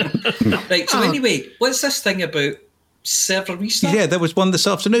 Right. So anyway, what's this thing about server restart? Yeah, there was one this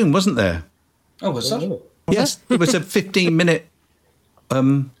afternoon, wasn't there? Oh, was there? Yes, it was a 15-minute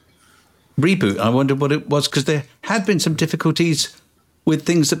reboot. I wondered what it was because there had been some difficulties with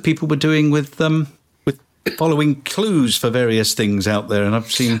things that people were doing with following clues for various things out there, and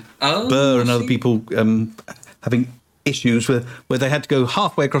I've seen Burr and other people having issues where they had to go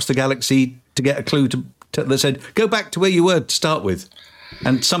halfway across the galaxy to get a clue that said, go back to where you were to start with.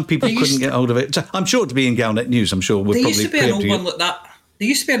 And some people couldn't get hold of it. So I'm sure to be in Galnet News, I'm sure we're probably... There used to be an old one like that. There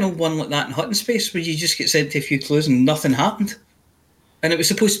used to be an old one like that in Hutton Space where you just get sent to a few clues and nothing happened. And it was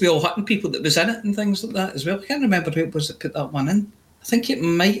supposed to be all Hutton people that was in it and things like that as well. I can't remember who it was that put that one in. I think it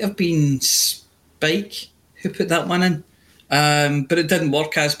might have been Spike who put that one in, but it didn't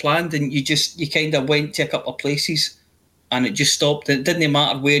work as planned, and you kind of went to a couple of places, and it just stopped. It didn't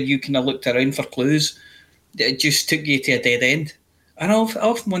matter where you kind of looked around for clues; it just took you to a dead end. And I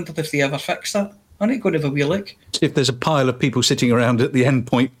often wondered if they ever fixed that. I need to go and have a wee look. If there's a pile of people sitting around at the end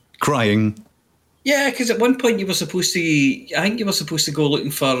point crying. Yeah, because at one point I think you were supposed to go looking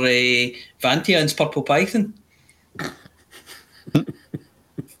for Vantian's Purple Python.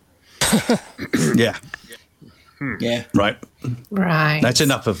 Yeah. Yeah. Right. That's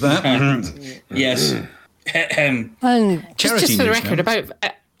enough of that. Yes. And just for the record,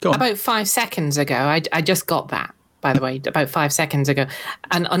 about 5 seconds ago, I just got that, by the way, about 5 seconds ago.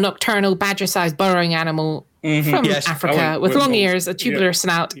 A nocturnal badger-sized burrowing animal from Africa with long ears, a tubular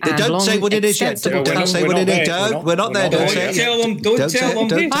snout, and don't long say what it is yet. Don't say what it is. We're not there. Don't say it. Don't tell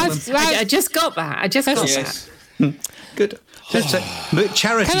them. I just got that. Yes. Good.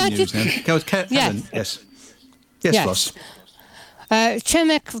 Charity news now. Yes. Yes, Ross.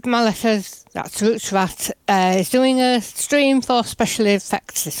 Chemek Malachas, that's Roots Rat, is doing a stream for special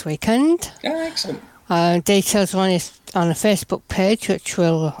effects this weekend. Excellent. Details on a Facebook page, which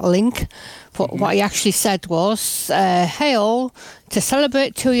we'll link. But what he actually said was, hey all, to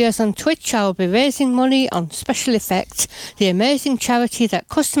celebrate 2 years on Twitch, I will be raising money on Special Effects, the amazing charity that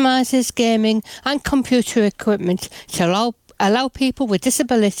customises gaming and computer equipment to allow people with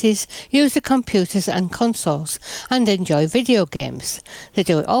disabilities use the computers and consoles and enjoy video games. They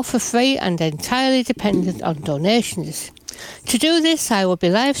do it all for free and entirely dependent on donations. To do this, I will be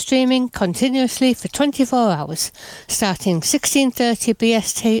live streaming continuously for 24 hours, starting 16:30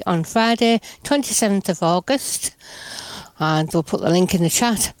 BST on Friday, 27th of August. And we'll put the link in the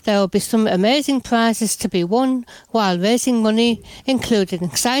chat. There will be some amazing prizes to be won while raising money,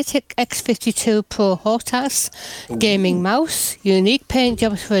 including Cytec X52 Pro HOTAS, gaming mouse, unique paint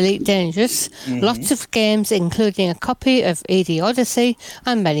jobs for Elite Dangerous, lots of games, including a copy of ED Odyssey,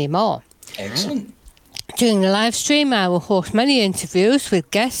 and many more. Excellent. During the live stream, I will host many interviews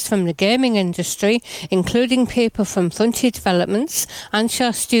with guests from the gaming industry, including people from Frontier Developments,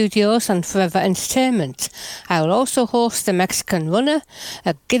 Anshar Studios and Forever Entertainment. I will also host the Mexican Runner,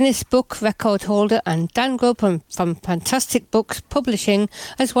 a Guinness Book record holder, and Dan Grubb from Fantastic Books Publishing,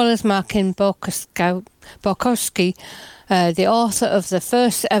 as well as Marcin Borkowski, the author of the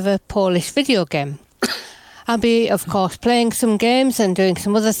first ever Polish video game. I'll be, of course, playing some games and doing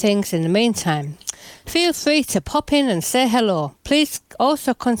some other things in the meantime. Feel free to pop in and say hello. Please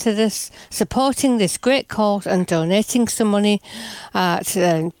also consider supporting this great cause and donating some money at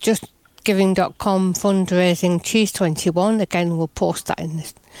justgiving.com fundraising Cheese21. Again, we'll post that in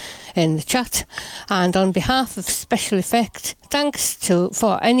the chat. And on behalf of Special Effect, thanks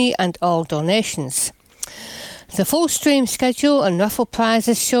for any and all donations. The full stream schedule and raffle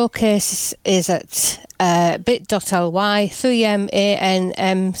prizes showcase is at bit.ly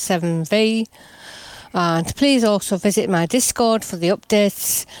 3MANM7V. And please also visit my Discord for the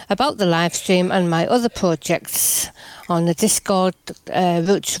updates about the live stream and my other projects on the Discord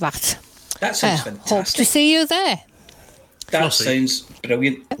Rootsrat. That sounds fantastic. Hope to see you there. That Flossie. sounds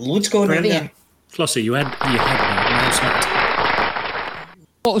brilliant. Loads going on Brilliant. there. Flossie, you had me at Mousemat.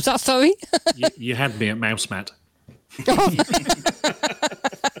 What was that, sorry? You had me at Mousemat.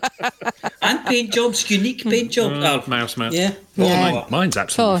 And paint jobs, unique paint jobs. Mousemat. Yeah. Yeah. Mine's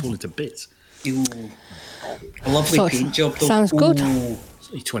absolutely Sure. falling to bits. Ooh. A lovely So, paint job, though. sounds good. Ooh.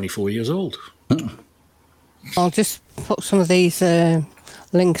 He's 24 years old. I'll just put some of these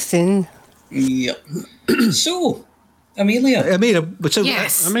links in. Yep. So, Amelia. Amelia, so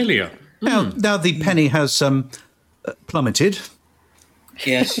Yes. Amelia. now the penny has plummeted.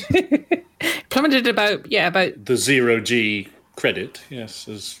 Yes. Plummeted about The 0G credit, yes,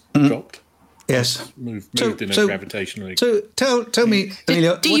 has dropped. Yes. Moved in a So- gravitationally. So tell me,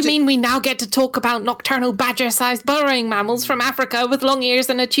 Amelia. Do you what's it- mean we now get to talk about nocturnal badger-sized burrowing mammals from Africa with long ears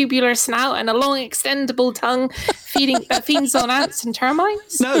and a tubular snout and a long extendable tongue that feeds on ants and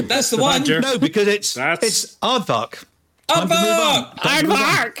termites? No, That's the one. badger. No, because it's That's- Aardvark. Time to move on.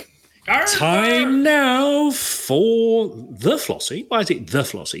 Aardvark! Time now for the Flossie. Why is it the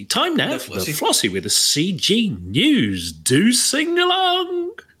Flossie? Time now for the Flossie with a CG News. Do sing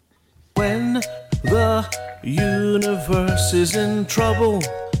along. When the universe is in trouble,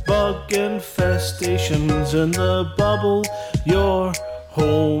 bug infestations in the bubble, your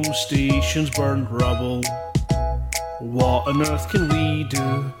home station's burned rubble. What on earth can we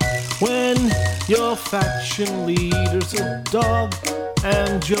do when your faction leader's a dog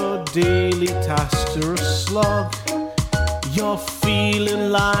and your daily tasks are a slog? You're feeling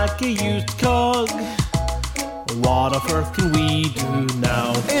like a used cog. What on earth can we do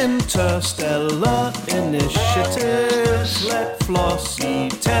now? Interstellar initiatives. Let Flossie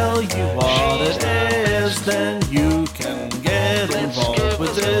tell you what it is. Then you can get involved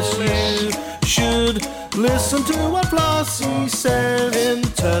with this. You should listen to what Flossie says.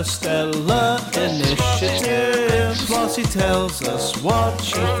 Interstellar initiatives. Flossie tells us what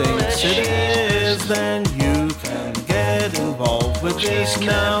she thinks it is. Then you can get involved with this.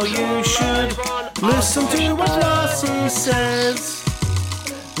 Now you should listen to what Flossie says.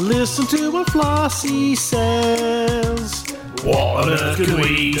 Listen to what Flossie says. What on earth can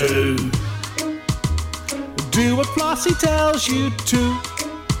we do? Do what Flossie tells you to.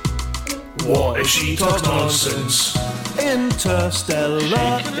 What if she talks nonsense? Interstellar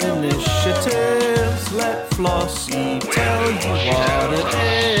initiatives. Let Flossie tell you what it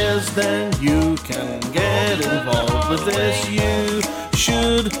is. Then you can get involved with this. You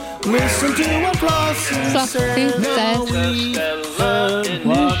should listen to what Flossie says. Now we've heard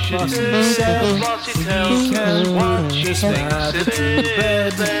what Flossie said. You can watch this matter to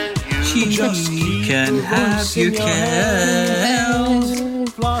bed. Just keep can the have voice your in your head.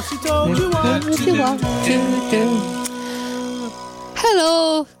 Flossie told you what to do.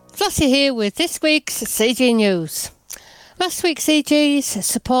 Hello, Flossie here with this week's CG News. Last week's CGs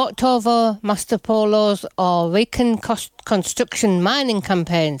support Torvo Mastropoulos or reconstruction mining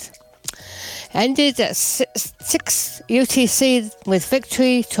campaigns. Ended at 6 UTC with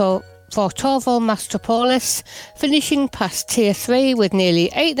victory for Torvo Mastropoulos, finishing past Tier 3 with nearly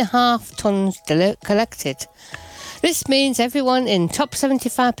 8.5 tonnes collected. This means everyone in top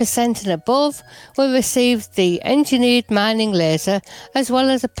 75% and above will receive the engineered mining laser as well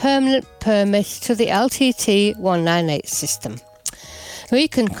as a permanent permit to the LTT 198 system.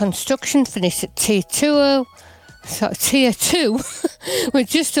 Recon Construction finished at Tier 2 with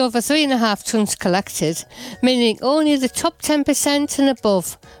just over 3.5 tonnes collected, meaning only the top 10% and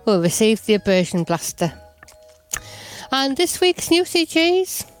above will receive the Abrasion Blaster. And this week's new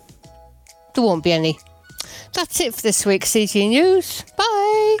CGs? There won't be any. That's it for this week's CG News.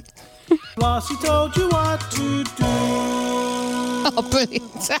 Bye. Flossie told you what to do. Oh,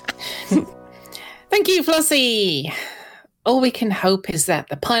 brilliant. Thank you, Flossie. All we can hope is that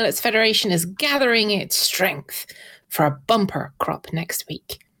the Pilots Federation is gathering its strength for a bumper crop next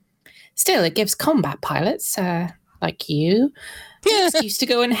week. Still, it gives combat pilots, like you, an excuse to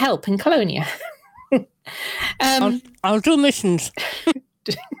go and help in Colonia. I'll do missions.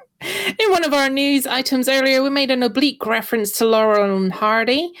 In one of our news items earlier, we made an oblique reference to Laurel and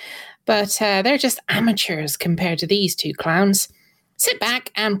Hardy, but they're just amateurs compared to these two clowns. Sit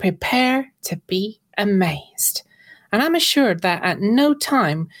back and prepare to be amazed. And I'm assured that at no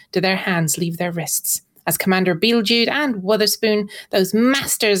time do their hands leave their wrists, as Commander Beetlejude and Witherspoon, those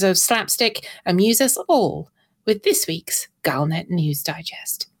masters of slapstick, amuse us all with this week's Galnet News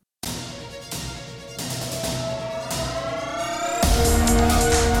Digest.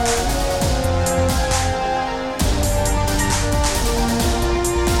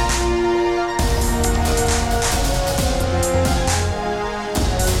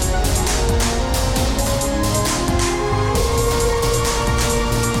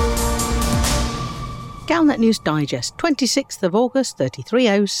 Galnet News Digest, 26th of August,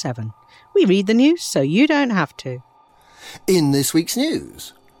 3307. We read the news so you don't have to. In this week's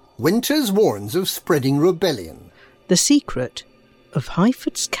news, Winters warns of spreading rebellion. The secret of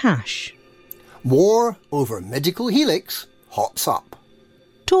Highford's cash. War over medical helix hots up.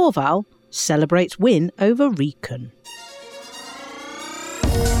 Torval celebrates win over Recon.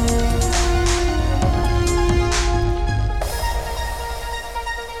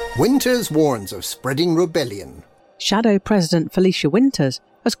 Winters warns of spreading rebellion. Shadow President Felicia Winters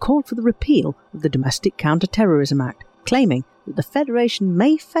has called for the repeal of the Domestic Counter-Terrorism Act, claiming that the Federation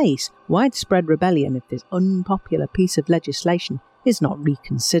may face widespread rebellion if this unpopular piece of legislation is not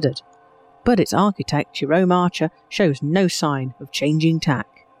reconsidered. But its architect, Jerome Archer, shows no sign of changing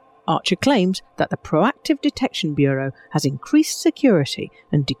tack. Archer claims that the Proactive Detection Bureau has increased security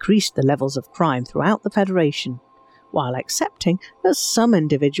and decreased the levels of crime throughout the Federation. While accepting that some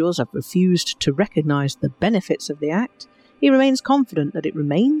individuals have refused to recognise the benefits of the Act, he remains confident that it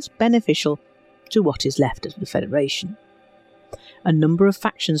remains beneficial to what is left of the Federation. A number of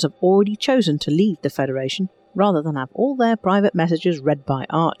factions have already chosen to leave the Federation rather than have all their private messages read by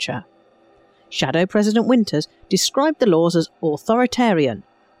Archer. Shadow President Winters described the laws as authoritarian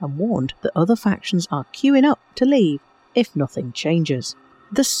and warned that other factions are queuing up to leave if nothing changes.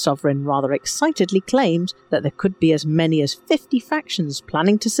 The Sovereign rather excitedly claims that there could be as many as 50 factions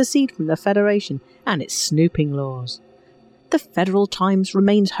planning to secede from the Federation and its snooping laws. The Federal Times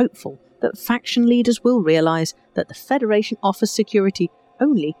remains hopeful that faction leaders will realise that the Federation offers security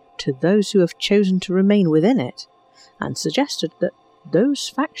only to those who have chosen to remain within it, and suggested that those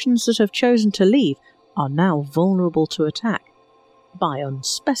factions that have chosen to leave are now vulnerable to attack by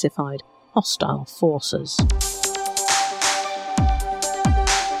unspecified hostile forces.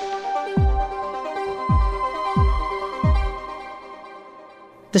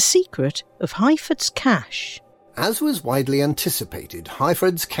 The secret of Highford's cache. As was widely anticipated,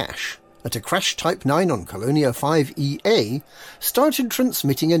 Highford's cache, at a crash Type 9 on Colonia 5EA, started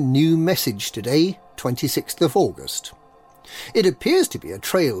transmitting a new message today, 26th of August. It appears to be a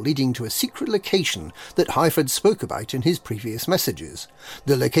trail leading to a secret location that Highford spoke about in his previous messages,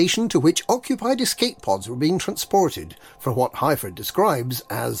 the location to which occupied escape pods were being transported for what Highford describes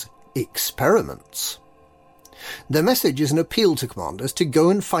as experiments. The message is an appeal to commanders to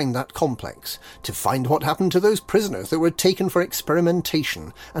go and find that complex, to find what happened to those prisoners that were taken for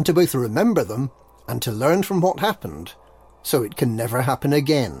experimentation, and to both remember them and to learn from what happened, so it can never happen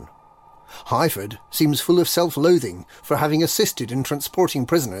again. Highford seems full of self-loathing for having assisted in transporting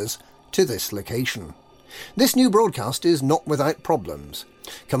prisoners to this location. This new broadcast is not without problems.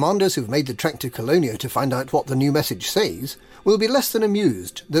 Commanders who've made the trek to Colonia to find out what the new message says will be less than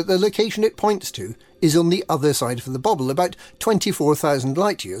amused that the location it points to is on the other side of the bubble, about 24,000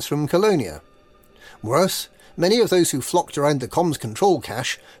 light-years from Colonia. Worse, many of those who flocked around the comms control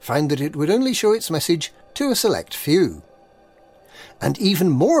cache found that it would only show its message to a select few. And even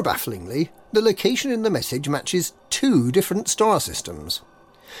more bafflingly, the location in the message matches two different star systems.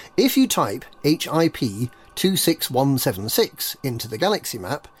 If you type HIP 26176 into the galaxy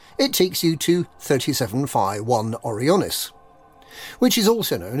map, it takes you to 37 Phi 1 Orionis, which is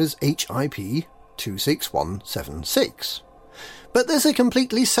also known as HIP 26176. But there's a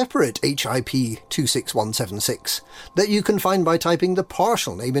completely separate HIP 26176 that you can find by typing the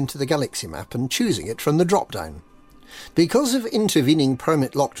partial name into the galaxy map and choosing it from the drop-down. Because of intervening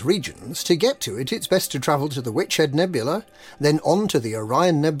permit-locked regions, to get to it it's best to travel to the Witchhead Nebula, then on to the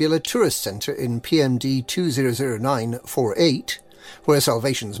Orion Nebula Tourist Centre in PMD 200948, where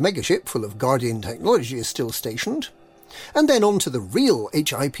Salvation's megaship full of Guardian technology is still stationed, and then on to the real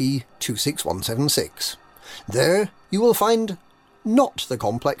HIP 26176. There you will find not the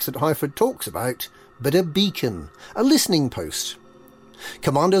complex that Highford talks about, but a beacon, a listening post.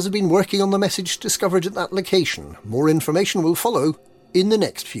 Commanders have been working on the message discovered at that location. More information will follow in the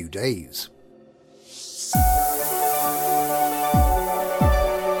next few days.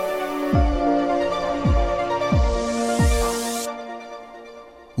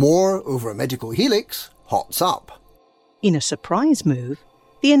 More over Medical Helix hots up. In a surprise move,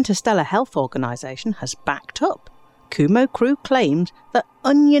 the Interstellar Health Organisation has backed up Kumo Crew claims that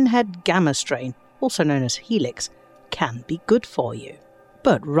onion head gamma strain, also known as Helix, can be good for you.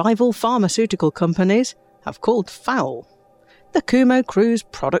 But rival pharmaceutical companies have called foul. The Kumo Crew's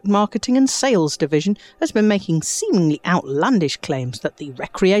product marketing and sales division has been making seemingly outlandish claims that the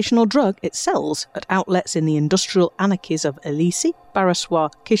recreational drug it sells at outlets in the industrial anarchies of Elisi,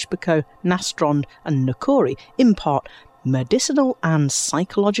 Baraswar, Kishbako, Nastrond and Nukuri impart medicinal and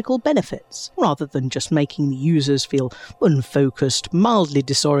psychological benefits, rather than just making the users feel unfocused, mildly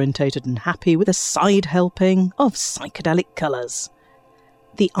disorientated and happy with a side helping of psychedelic colours.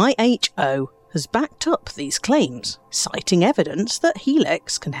 The IHO has backed up these claims, citing evidence that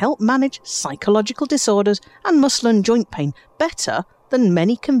Helix can help manage psychological disorders and muscle and joint pain better than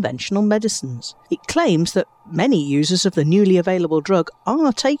many conventional medicines. It claims that many users of the newly available drug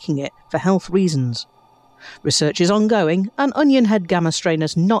are taking it for health reasons. Research is ongoing, and onion head gamma strain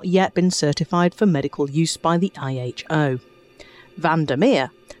has not yet been certified for medical use by the IHO.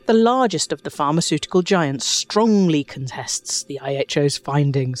 Vandermeer, the largest of the pharmaceutical giants, strongly contests the IHO's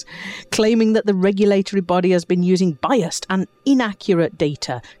findings, claiming that the regulatory body has been using biased and inaccurate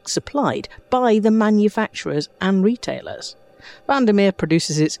data supplied by the manufacturers and retailers. Vandermeer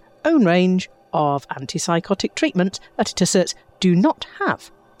produces its own range of antipsychotic treatments that it asserts do not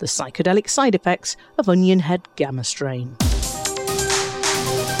have the psychedelic side effects of onion head gamma strain.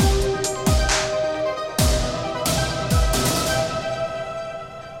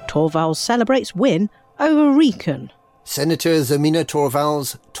 Torval celebrates win over Recon. Senator Zemina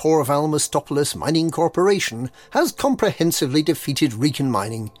Torval's Torval Mustopoulos Mining Corporation has comprehensively defeated Recon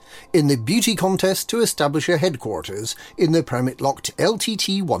Mining in the beauty contest to establish a headquarters in the permit-locked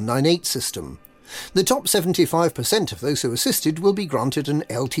LTT 198 system. The top 75% of those who assisted will be granted an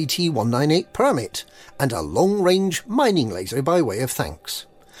LTT 198 permit and a long-range mining laser by way of thanks.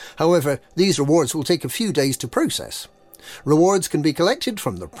 However, these rewards will take a few days to process. Rewards can be collected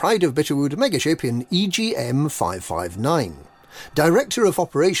from the Pride of Bitterwood megaship in EGM 559. Director of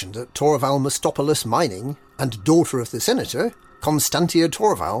Operations at Torval Mustopoulos Mining and daughter of the Senator, Constantia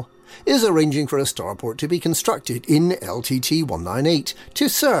Torval, is arranging for a starport to be constructed in LTT 198 to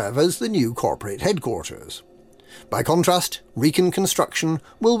serve as the new corporate headquarters. By contrast, Recon Construction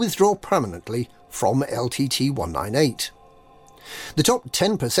will withdraw permanently from LTT 198. The top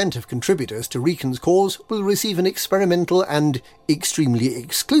 10% of contributors to Recon's cause will receive an experimental and extremely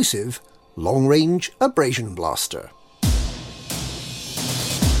exclusive long-range abrasion blaster.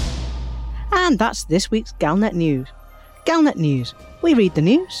 And that's this week's Galnet News. Galnet News. We read the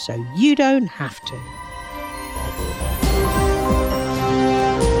news so you don't have to.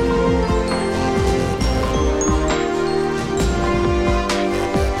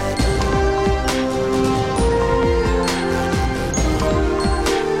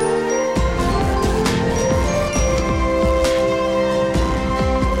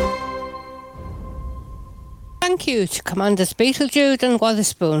 Thank you to Commanders Beetlejude and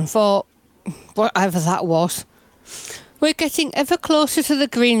Witherspoon for whatever that was. We're getting ever closer to the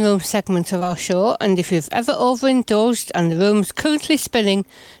Green Room segment of our show, and if you've ever overindulged and the room's currently spinning,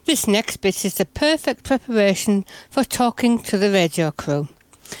 this next bit is the perfect preparation for talking to the radio crew.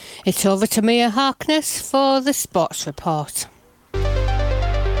 It's over to Mia Harkness for the Sports Report.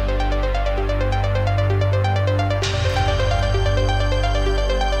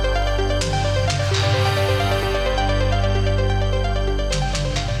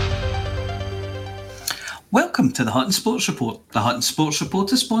 Welcome to the Hutton Sports Report. The Hutton Sports Report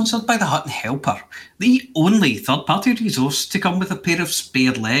is sponsored by the Hutton Helper, the only third-party resource to come with a pair of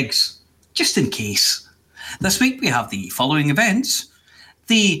spare legs, just in case. This week we have the following events.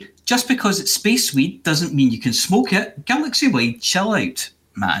 The just because it's space weed doesn't mean you can smoke it, galaxy-wide chill out,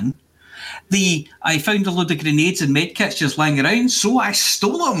 man. The I found a load of grenades and medkits just lying around, so I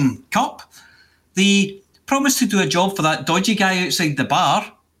stole them, cup. The promise to do a job for that dodgy guy outside the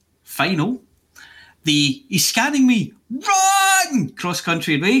bar, final. The he's scanning me, run!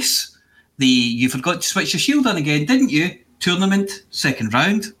 Cross-country race. The you forgot to switch your shield on again, didn't you? Tournament, second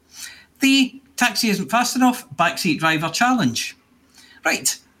round. The taxi isn't fast enough, backseat driver challenge.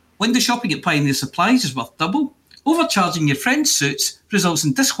 Right, window shopping at Pioneer Supplies is worth double. Overcharging your friend's suits results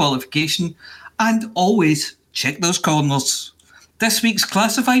in disqualification. And always check those corners. This week's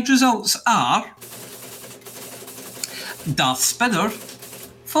classified results are Darth Spinner,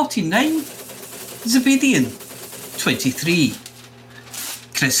 49. Zabadian, 23.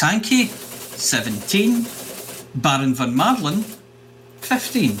 Chris Hankey, 17. Baron Van Marlen,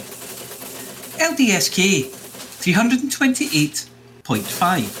 15. LDSK,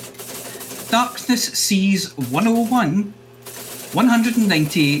 328.5. Darkness Seas 101,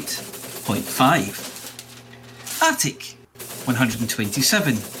 198.5. Attic,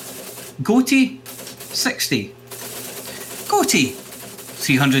 127. Goatee, 60. Goatee,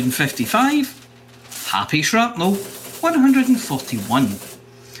 355. Happy Shrapnel, 141.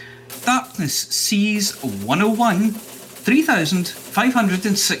 Darkness Seas 101,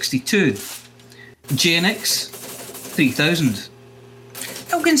 3,562. JNX, 3,000.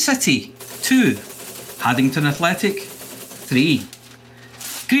 Elgin City, 2. Haddington Athletic, 3.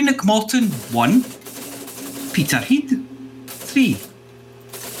 Greenock Morton, 1. Peterhead, 3.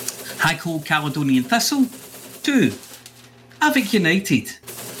 Haghole Caledonian Thistle, 2. Avic United,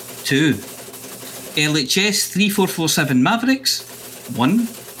 2. LHS 3447 Mavericks, 1.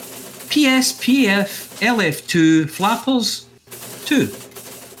 PSPF LF2 Flappers, 2.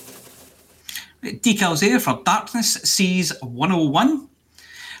 Decals there for Darkness Seas 101.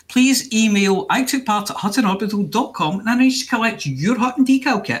 Please email itookpart@huttonorbital.com and arrange to collect your Hutton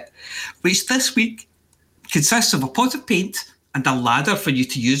decal kit, which this week consists of a pot of paint and a ladder for you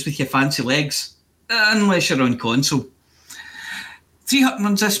to use with your fancy legs, unless you're on console. 3 Hutton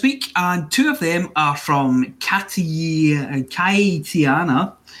runs this week, and 2 of them are from Kai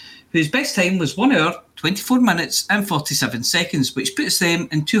Tiana, whose best time was 1 hour, 24 minutes and 47 seconds, which puts them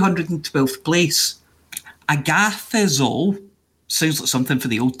in 212th place. Agathazol, sounds like something for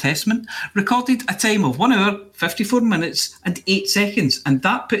the Old Testament, recorded a time of 1 hour, 54 minutes and 8 seconds, and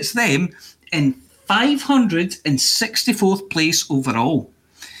that puts them in 564th place overall.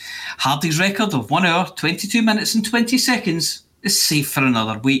 Hardy's record of 1 hour, 22 minutes and 20 seconds is safe for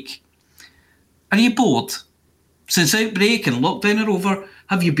another week. Are you bored? Since outbreak and lockdown are over,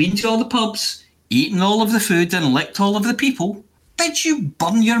 have you been to all the pubs, eaten all of the food and licked all of the people? Did you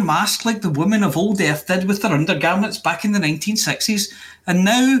burn your mask like the women of old Earth did with their undergarments back in the 1960s? And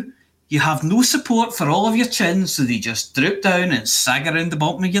now you have no support for all of your chins, so they just droop down and sag around the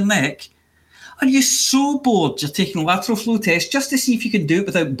bottom of your neck? Are you so bored you're taking lateral flow tests just to see if you can do it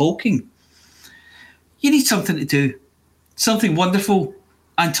without bulking? You need something to do. Something wonderful.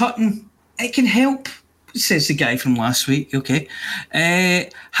 And Hutton, it can help, says the guy from last week. Okay.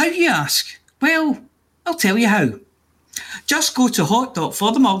 How do you ask? Well, I'll tell you how. Just go to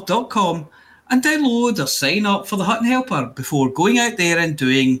hot.forthemug.com and download or sign up for the Hutton Helper before going out there and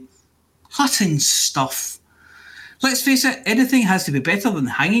doing Hutton stuff. Let's face it, anything has to be better than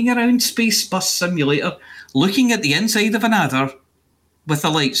hanging around Space Bus Simulator looking at the inside of an adder with the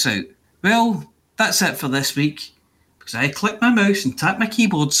lights out. Well, that's it for this week, because I click my mouse and tap my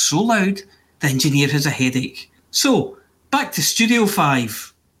keyboard so loud the engineer has a headache. So, back to Studio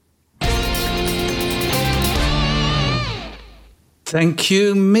 5. Thank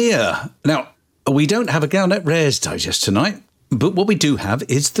you, Mia. Now, we don't have a Galnet Rares Digest tonight, but what we do have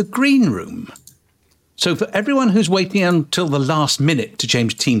is the Green Room. So for everyone who's waiting until the last minute to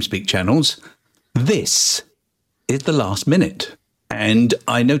change TeamSpeak channels, this is the last minute. And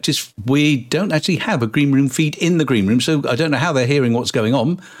I noticed we don't actually have a Green Room feed in the Green Room, so I don't know how they're hearing what's going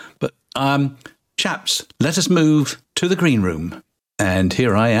on. But, chaps, let us move to the Green Room. And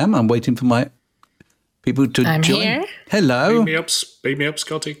here I am. I'm waiting for my people to I'm join. Here. Hello. Beam me up,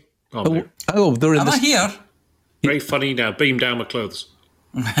 Scotty. Oh, they're in Am I here? Very funny now. Beam down my clothes.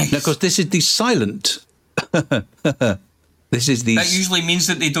 Now, of course, this is the silent. This is the. That usually means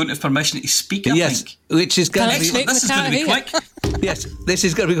that they don't have permission to speak. I think. Which is going to be. Excellent. This is going to be quick. Yes, this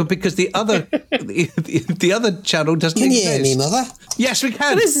is going to be good because the other, the other channel doesn't. Can exist. you hear me, Mother? Yes, we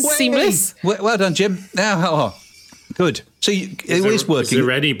can. This is seamless. Well done, Jim. Now, good. So it is working. Is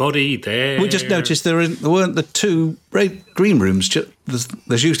there anybody there? We just noticed there weren't the 2 green rooms.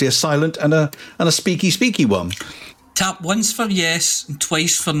 There's usually a silent and a speaky one. Tap once for yes and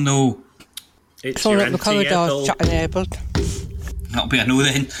twice for no. It's Call your up the corridor, chat enabled. That'll be a no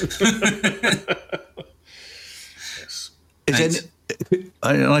then. Yes.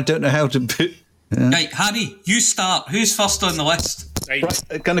 I don't know how to put. Right, Harry, you start. Who's first on the list?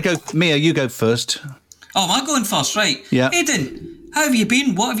 Right, gonna go. Mia, you go first. Oh, am I going first? Right. Yeah. Aidan, how have you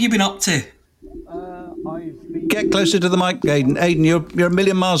been? What have you been up to? Get closer to the mic, Aidan. Aidan, you're a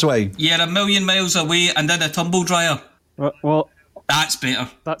million miles away. You're a million miles away and in a tumble dryer. Well, that's better.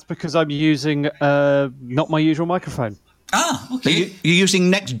 That's because I'm using not my usual microphone. Ah, okay. You're using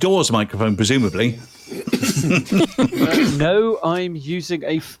next door's microphone, presumably. No, I'm using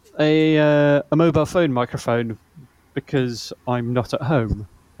a mobile phone microphone because I'm not at home.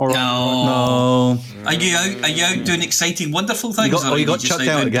 No. Are you out doing exciting, wonderful things? You got shut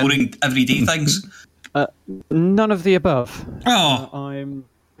down again. Boring, everyday things. None of the above. Oh. I'm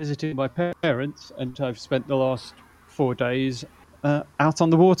visiting my parents, and I've spent the last 4 days out on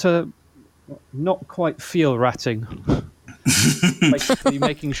the water, not quite field ratting. Basically,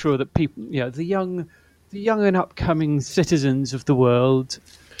 making sure that people, the young and upcoming citizens of the world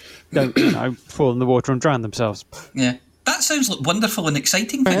don't, fall in the water and drown themselves. Yeah, that sounds like wonderful and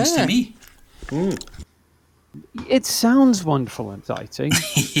exciting things to me. It sounds wonderful and exciting.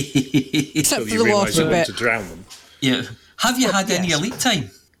 Except for the water bit. To drown them. Yeah. Have you had any elite time?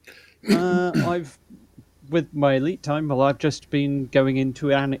 With my elite time, well, I've just been going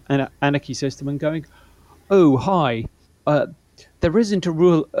into an anarchy system and going, oh, hi. There isn't a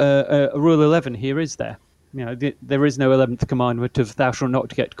rule 11 here, is there? There is no 11th commandment of thou shalt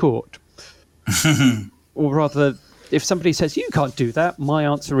not get caught. Or rather, if somebody says you can't do that, my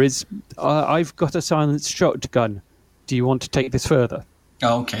answer is I've got a silenced shotgun. Do you want to take this further?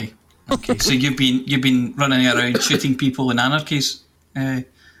 Oh, okay. So you've been running around shooting people in anarchies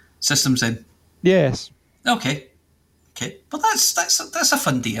systems then? Yes. Okay. Well, that's a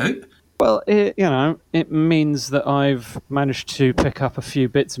fun day out. Well, it means that I've managed to pick up a few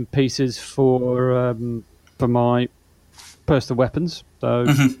bits and pieces for my personal weapons, so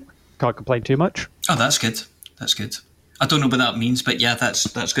can't complain too much. Oh, that's good. I don't know what that means, but yeah, that's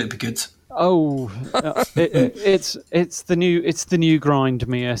going to be good. Oh, it's the new grind,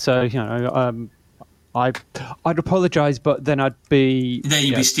 Mia. So I'd apologise, but then I'd be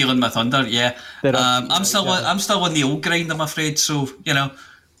you'd be stealing my thunder. Yeah, I'm still on the old grind, I'm afraid. So yeah,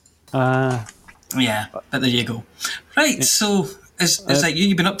 but there you go. Right, yeah. So is that you?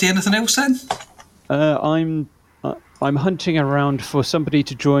 You've been up to anything else then? I'm hunting around for somebody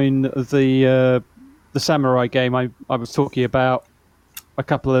to join the samurai game I was talking about a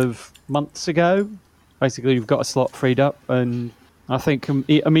couple of months ago. Basically, we've got a slot freed up, and I think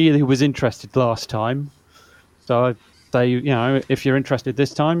Amelia was interested last time. So I'd say, if you're interested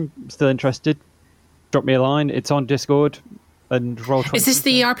this time, still interested, drop me a line. It's on Discord and Roll20. Is this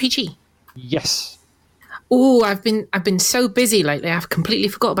the RPG? Yes. Oh, I've been so busy lately. I've completely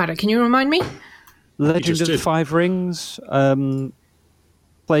forgot about it. Can you remind me? Legend of the Five Rings.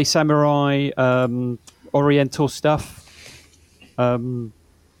 Play samurai, Oriental stuff.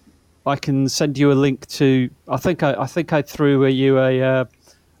 I can send you a link to. I think I threw you a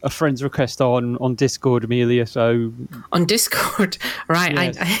friend's request on Discord, Amelia. So on Discord, right?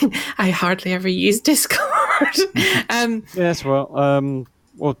 Yes. I hardly ever use Discord. Yes, I'm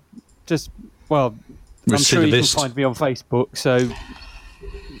sure you can find me on Facebook. So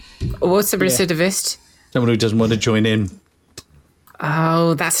what's a recidivist? Someone who doesn't want to join in.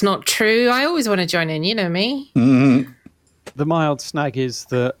 Oh, that's not true. I always want to join in. You know me. Mm-hmm. The mild snag is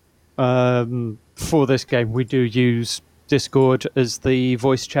that for this game we do use Discord as the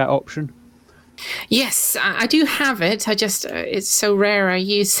voice chat option. Yes, I do have it. I just it's so rare I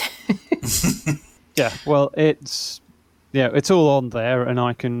use. Yeah, well, it's all on there, and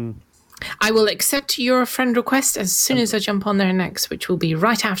I will accept your friend request as soon as I jump on there next, which will be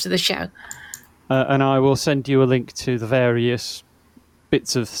right after the show. And I will send you a link to the various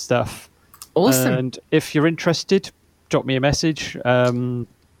bits of stuff. Awesome. And if you're interested, drop me a message.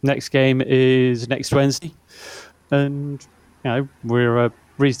 Next game is next Wednesday, and we're a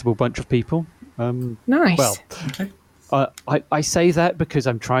reasonable bunch of people. Nice. Well, okay. I say that because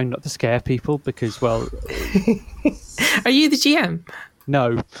I'm trying not to scare people. Because, well, are you the GM?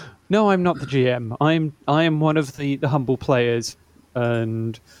 No, I'm not the GM. I am one of the humble players,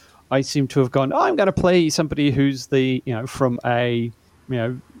 and I seem to have gone. I'm going to play somebody who's from a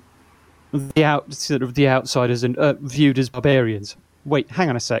the outsiders and viewed as barbarians. Wait, hang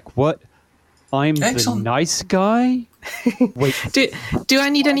on a sec. What? I'm Excellent. The nice guy. Wait. Do I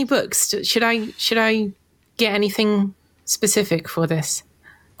need any books? Should I get anything specific for this?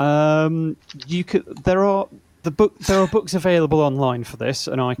 You could. There are books available online for this,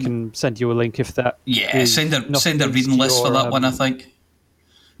 and I can send you a link if that. Yeah, send a reading list for that one. I think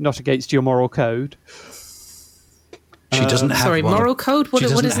not against your moral code. She doesn't have sorry, one. moral code? What She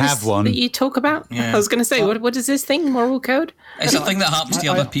is doesn't this have one. that you talk about? Yeah. I was going to say, what is this thing, moral code? It's a thing that happens to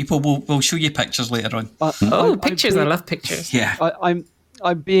other people. We'll show you pictures later on. Pictures. I love pictures. Yeah.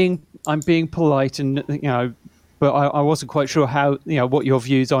 I'm being polite, and but I wasn't quite sure how what your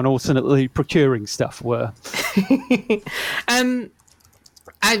views on alternately procuring stuff were.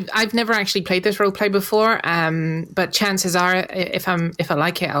 I've never actually played this roleplay before, but chances are, if I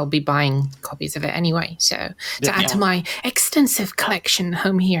like it, I'll be buying copies of it anyway. So to add to my extensive collection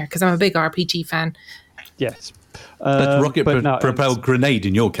home here, because I'm a big RPG fan. Yes, That's rocket propelled grenade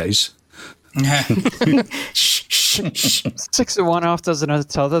in your case. 6 of one, half dozen of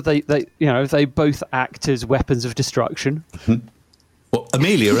the other. They both act as weapons of destruction. Well,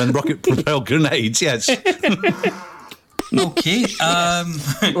 Amelia and rocket propelled grenades. Yes. Okay. On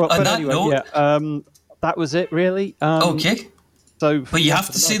that note, that was it, really. Okay. So, but you have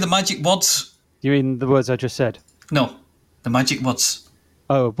to say the magic words. You mean the words I just said? No, the magic words.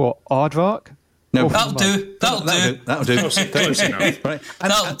 Oh, what? Aardvark? No, that'll do. That'll do. Right.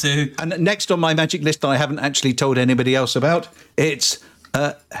 That'll do. And next on my magic list, I haven't actually told anybody else about. It's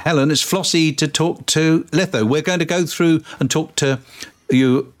Helen. It's Flossie to talk to Litho. We're going to go through and talk to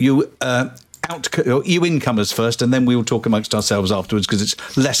you incomers first, and then we'll talk amongst ourselves afterwards because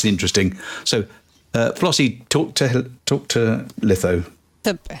it's less interesting. So, Flossie, talk to Litho.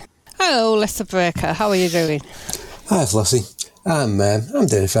 Hello, Litho Breaker. How are you doing? Hi, Flossie. I'm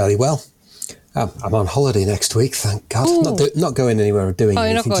doing fairly well. I'm on holiday next week, thank God. Not going anywhere or doing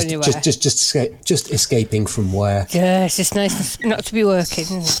anything. You're not going anywhere. Just escaping from work. Yes, it's nice not to be working,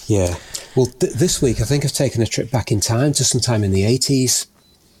 isn't it? Yeah. Well, this week I think I've taken a trip back in time to sometime in the 80s.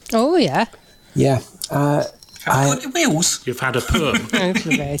 Oh, yeah. Yeah. Wheels? You've had a perm.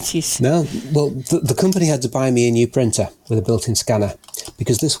 No, well, the company had to buy me a new printer with a built-in scanner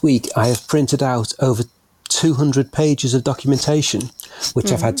because this week I have printed out over 200 pages of documentation, which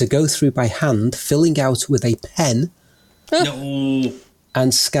I've had to go through by hand, filling out with a pen,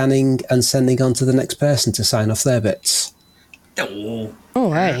 and scanning and sending on to the next person to sign off their bits. No.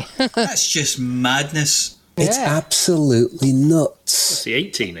 Oh, hey. That's just madness. It's absolutely nuts. It's the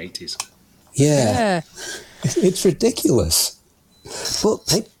 1880s. Yeah. It's ridiculous. But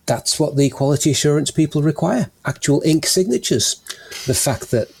hey, that's what the quality assurance people require. Actual ink signatures. The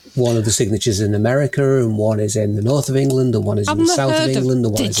fact that one of the signatures in America and one is in the north of England and one is in the south of England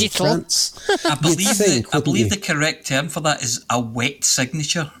and one is in France. I believe the correct term for that is a wet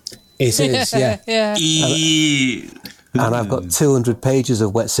signature. It is, yeah. And I've got 200 pages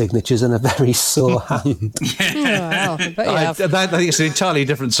of wet signatures and a very sore hand. Wow, It's an entirely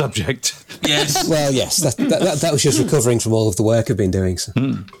different subject. Yes. Well, yes. That was just recovering from all of the work I've been doing. So.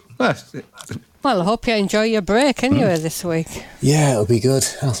 Well, I hope you enjoy your break anyway this week. Yeah, it'll be good.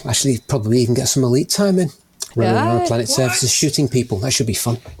 I'll actually probably even get some elite time in. Running around Planet Services shooting people. That should be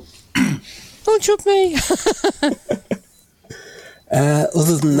fun. Don't shoot me.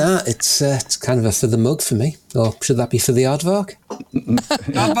 Other than that, it's kind of a for the mug for me. Or should that be for the aardvark?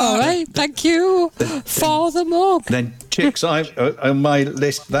 All right, thank you for the mug. Then, Chicks, on my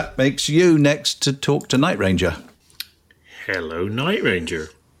list, that makes you next to talk to Night Ranger. Hello, Night Ranger.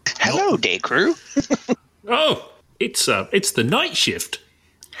 Hello, day crew. Oh, it's the night shift.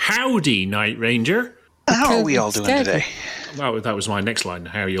 Howdy, Night Ranger. How are we all doing today? Well, that was my next line.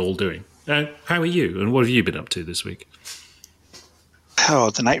 How are you all doing? How are you, and what have you been up to this week? Oh,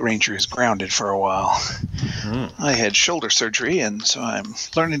 the Night Ranger is grounded for a while. I had shoulder surgery, and so I'm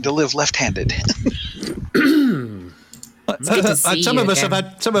learning to live left-handed. Some of us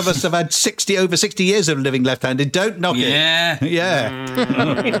have had 60 years of living left-handed. Don't knock it. Yeah.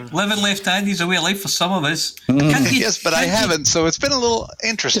 Living left-handed is a way of life for some of us. Yes, but I haven't, so it's been a little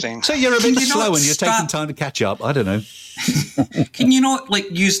interesting. So you're a bit slow and you're taking time to catch up. I don't know. Can you not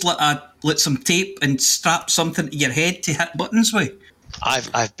use some tape and strap something to your head to hit buttons with?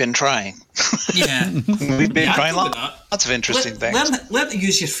 I've been trying. Yeah. We've been trying lots of interesting things. Learn to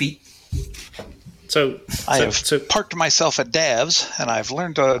use your feet. I have parked myself at Dav's, and I've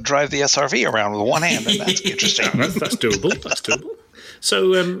learned to drive the SRV around with one hand, and that's interesting. That's doable. That's doable.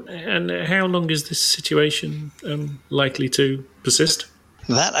 So, and how long is this situation likely to persist?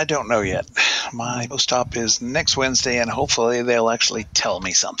 That I don't know yet. My post-op is next Wednesday, and hopefully they'll actually tell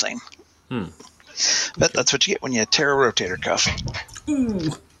me something. But that's what you get when you tear a rotator cuff.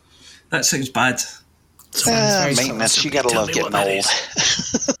 Ooh, that sounds bad. Maintenance, you gotta love getting old.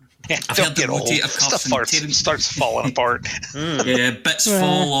 Yeah, don't get old. Stuff starts falling apart. Yeah, bits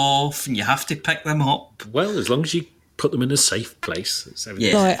fall off, and you have to pick them up. Well, as long as you put them in a safe place,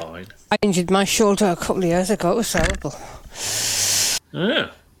 everything's fine. I injured my shoulder a couple of years ago. It was horrible.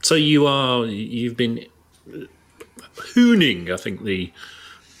 So you've been hooning, I think the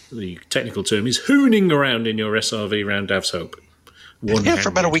technical term is hooning around in your SRV around Dav's Hope. For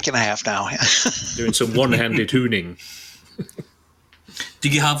about a week and a half now. Doing some one-handed hooning. Do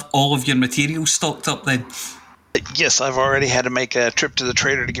you have all of your materials stocked up then? Yes, I've already had to make a trip to the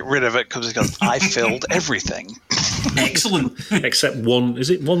trader to get rid of it because I filled everything. Excellent. Except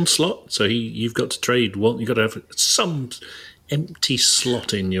one slot? So you've got to trade one. You've got to have some empty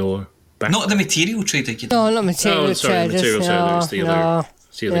slot in your back. Not the material trader. No, not material traders. Material trader.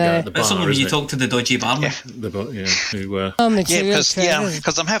 It's the other guy at the bar. That's only when you talk to the dodgy barman. Because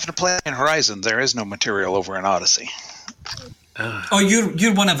I'm having to play in Horizon. There is no material over in Odyssey. Oh,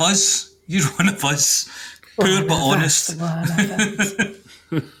 you're one of us. You're one of us. Poor but honest. Matter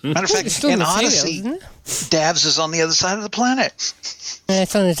of fact, in Odyssey, Davs is on the other side of the planet.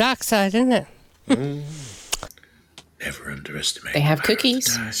 It's on the dark side, isn't it? Never underestimate. They have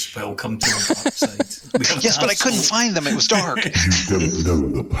cookies. Welcome to the dark side. Yes, but I couldn't find them. It was dark. You don't know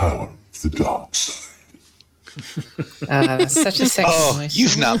the power of the dark side. Such a sexy voice.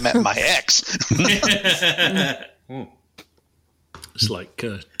 You've not met my ex. It's like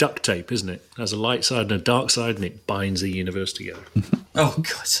duct tape, isn't it? It has a light side and a dark side, and it binds the universe together. Oh,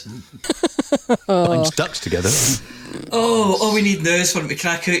 God. Binds ducks together. All we need now is for him to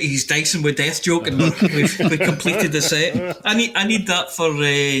crack out his Dyson with Death joke, and we've completed the set. I need that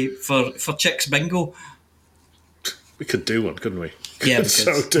for Chicks Bingo. We could do one, couldn't we? Yeah, we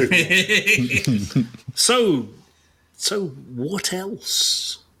could. So what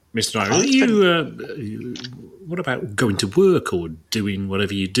else, Mr. Nigel? What about going to work or doing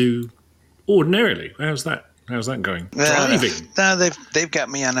whatever you do ordinarily? How's that going? Driving? No, they've got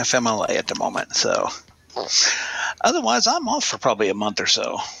me on FMLA at the moment, so otherwise I'm off for probably a month or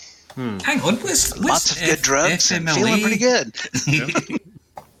so. Hang on, what's lots of good drugs and FMLA? feeling pretty good.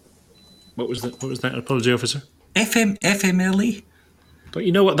 What was that, apology officer? FMLE? Don't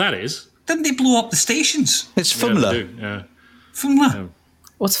you know what that is? Didn't they blow up the stations? It's FMLA. Yeah. FMLA.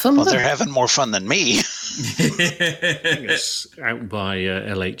 What's FMLA? Well, they're having more fun than me. It's out by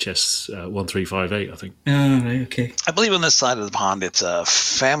LHS 1358, I think. Oh, right, okay. I believe on this side of the pond, it's a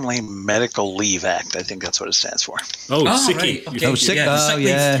Family Medical Leave Act. I think that's what it stands for. Oh, Sicky. Sicky. Right, okay. Oh, sick. Yeah, Oh,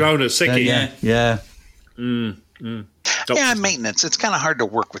 yeah. Thrown a Sicky. Yeah. Yeah, maintenance. It's kind of hard to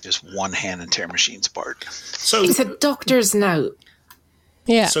work with just one hand and tear machines apart. So It's a doctor's note.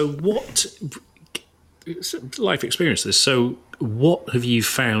 Yeah. So what it's a life experience this. So what have you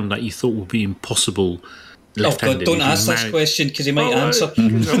found that you thought would be impossible Oh, left-handed? God, don't ask this question because he might answer.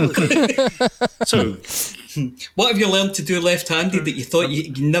 So what have you learned to do left-handed that you thought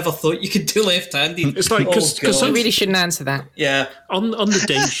you never thought you could do left-handed? It's like because You really shouldn't answer that. Yeah. on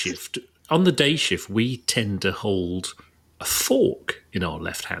the day shift, we tend to hold a fork in our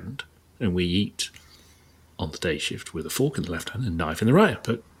left hand, and we eat on the day shift with a fork in the left hand and a knife in the right.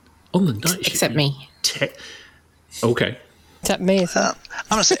 But on the night shift, Except me. Okay. Except me. I'm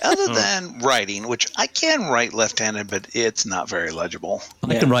going to say, other than writing, which I can write left-handed, but it's not very legible.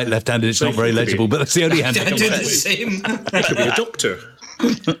 I can write left-handed. It's not very legible, but that's the only hand I I can do the write with. same. I could be a doctor.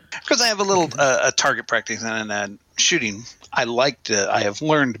 Because I have a little a target practice and shooting. I have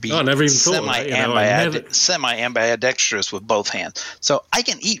learned to be I never even thought of that, semi-ambidextrous with both hands. So I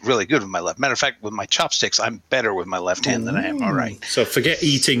can eat really good with my left. Matter of fact, with my chopsticks, I'm better with my left hand than I am my right. So forget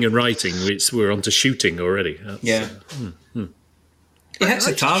eating and writing. We're on to shooting already. Yeah. He hits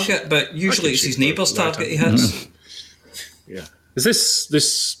a target, but usually it's his neighbour's target he hits. Yeah. Is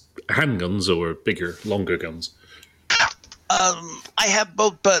this handguns or bigger, longer guns? I have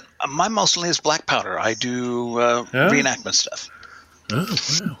both, but mine mostly is black powder. I do reenactment stuff. Oh,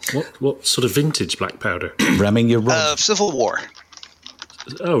 wow. What sort of vintage black powder? Ramming your rod. Civil War.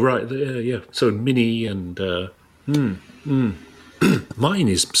 Oh, right. Yeah. So mini and... Mine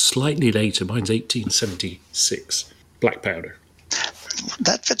is slightly later. Mine's 1876. Black powder.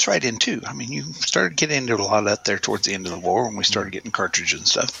 That fits right in, too. I mean, you started getting into a lot of that there towards the end of the war when we started getting cartridges and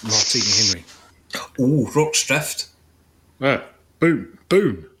stuff. Martini Henry. Oh, Rock's Drift. Ah, boom.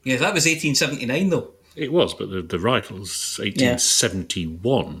 Yeah, that was 1879, though. It was, but the rifles,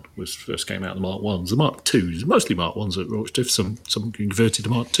 1871 was first came out, the Mark 1s. The Mark 2s, mostly Mark 1s at Rockstiff, some converted to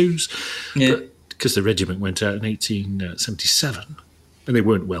Mark 2s. Yeah. Because the regiment went out in 1877, and they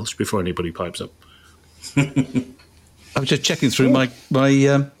weren't Welsh before anybody pipes up. I was just checking through my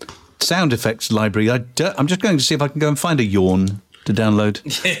sound effects library. I'm just going to see if I can go and find a yawn to download.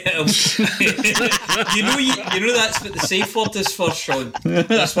 you know that's what the safe word is for, Sean.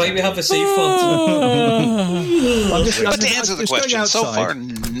 That's why we have a safe word. But to answer the question, so far,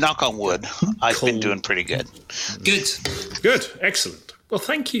 knock on wood, I've been doing pretty good. Good. Excellent. Well,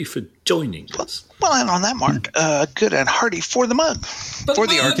 thank you for joining us. Well, and on that mark, good and hearty for the mug. For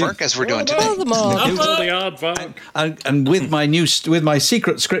the aardvark, as we're doing today. For the aardvark. And with my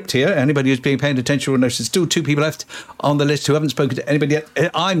secret script here, anybody who's been paying attention will notice there's still 2 people left on the list who haven't spoken to anybody yet.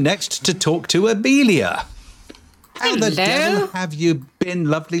 I'm next to talk to Amelia. How the devil have you been,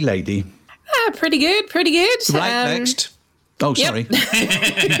 lovely lady? Pretty good, pretty good. Right, next. Oh, sorry.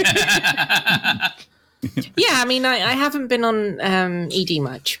 Yeah, I mean, I haven't been on ED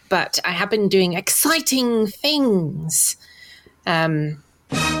much, but I have been doing exciting things. Tell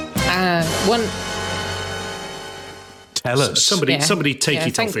us. Somebody take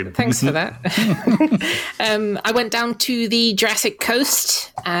it off him. Thanks for that. I went down to the Jurassic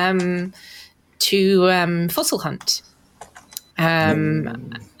Coast to fossil hunt.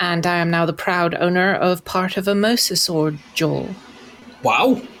 And I am now the proud owner of part of a mosasaur jaw.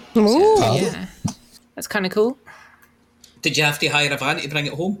 Wow. Ooh, yeah. That's kind of cool. Did you have to hire a van to bring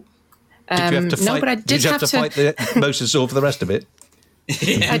it home? Did you have to fight, no, but I did have to fight the mosasaur for the rest of it?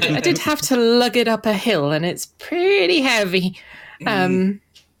 I did have to lug it up a hill, and it's pretty heavy.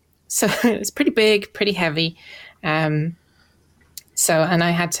 So it's pretty big, pretty heavy. And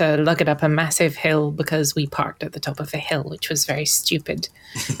I had to lug it up a massive hill because we parked at the top of a hill, which was very stupid.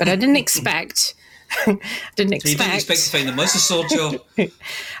 But I didn't expect. So you didn't expect to find the mosasaur jaw?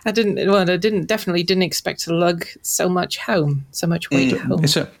 I definitely didn't expect to lug so much weight home.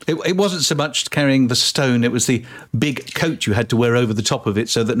 It wasn't so much carrying the stone, it was the big coat you had to wear over the top of it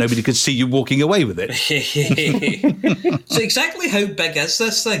so that nobody could see you walking away with it. So exactly how big is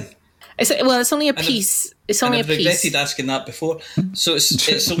this thing? It's only a piece. I've regretted asking that before. So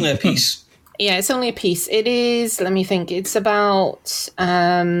it's only a piece. Yeah, it's only a piece. It is, let me think, it's about...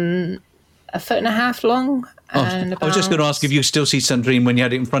 1.5 foot long. And I was just going to ask if you still see Sandrine when you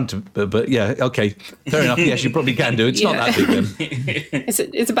had it in front of her, but yeah, okay, fair enough. Yes, you probably can do. It's not that big then.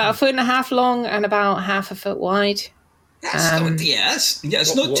 It's about 1.5 foot long and about 1/2 foot wide. It's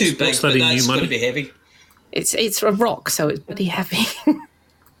not too big, but that's going to be heavy. It's a rock, so it's pretty heavy.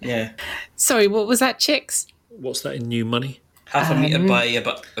 Yeah. Sorry, what was that, Chicks? What's that in new money? 1/2 metre by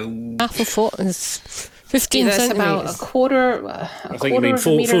about... 1/2 foot is 15 that's centimetres. about a quarter. I think you mean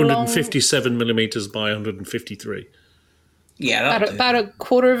 457 millimetres by 153. Yeah, about a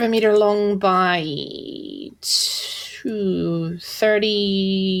quarter of a metre long by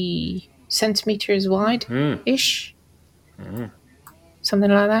 30 centimetres wide ish.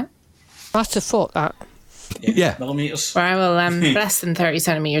 Something like that. That's a foot, that. Yeah. Millimetres. Right, well, less than 30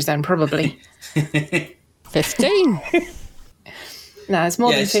 centimetres then, probably. 15. No, it's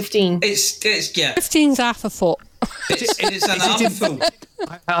more than 15. It's 15's 1/2 foot. It's an armful.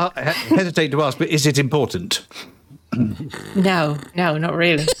 I hesitate to ask, but is it important? No, not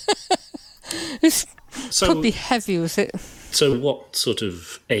really. Could be heavy, was it? So what sort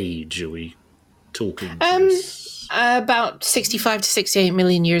of age are we talking? About 65 to 68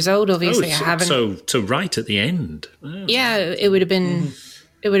 million years old, obviously. I haven't... So to right at the end. Oh. Yeah, it would have been...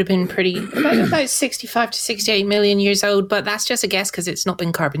 It would have been pretty about 65 to 68 million years old, but that's just a guess because it's not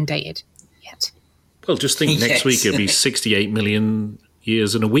been carbon dated yet. Well, just think next week it'll be 68 million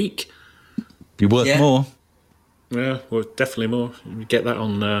years in a week. Be worth more. Yeah, well, definitely more. You get that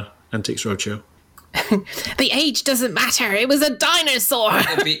on Antiques Roadshow. The age doesn't matter. It was a dinosaur.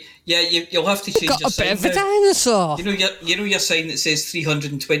 You'll have to change your sign. Got a bit of a dinosaur. You know your sign that says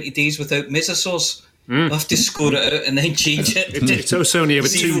 320 days without mesosaurs? You'll have to score it out and then change it. It's only over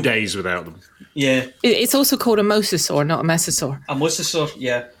 2 days without them. Yeah. It's also called a mosasaur, not a mesosaur. A mosasaur,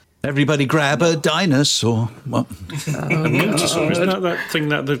 yeah. Everybody grab a dinosaur. What? A mosasaur, isn't that thing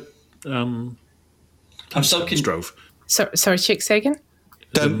that the I'm still drove? Sorry, Chick, say again?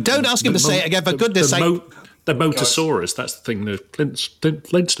 Don't ask him to say it again, for goodness sake. The Motosaurus, that's the thing the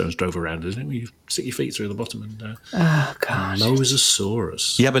Flintstones drove around, isn't it? Where you stick your feet through the bottom and... oh, gosh.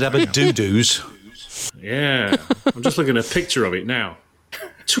 Mosasaurus. Yabba dabba doo-doos. Yeah. I'm just looking at a picture of it now.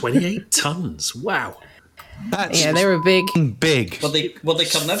 28 tons. Wow. They were big. Big. Were they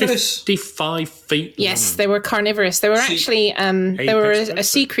carnivorous? 55 feet. Yes, they were carnivorous. They were actually they were a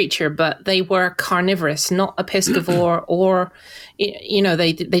sea creature, but they were carnivorous, not a piscivore or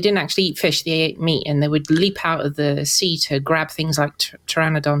they didn't actually eat fish. They ate meat, and they would leap out of the sea to grab things like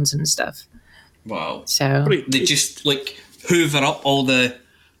pteranodons and stuff. Wow. So they just hoover up all the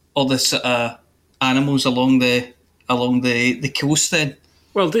animals along the coast then.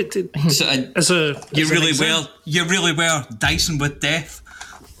 Well, you really were dicing with death.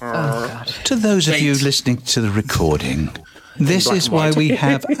 Oh, God. To those of you listening to the recording, this is why we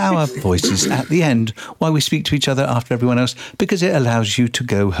have our voices at the end, why we speak to each other after everyone else, because it allows you to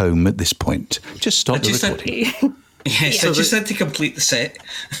go home at this point. Just stop the recording. Yes, I just had to complete the set.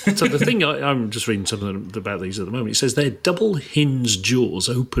 So the thing, I'm just reading something about these at the moment. It says they're double hinged jaws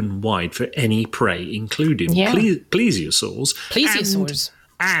open wide for any prey, including plesiosaurs. Plesiosaurs.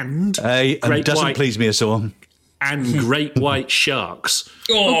 And it doesn't please me at all. And great white sharks.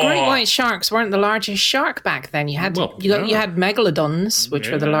 Well, great white sharks weren't the largest shark back then. You had you had megalodons,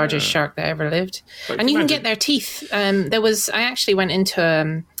 which were the largest shark that ever lived, and you can get their teeth. I actually went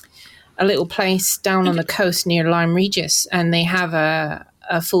into a little place down on the coast near Lyme Regis, and they have a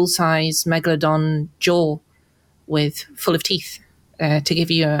full-size megalodon jaw full of teeth to give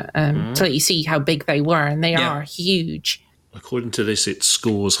you to let you see how big they were, and they are huge. According to this, it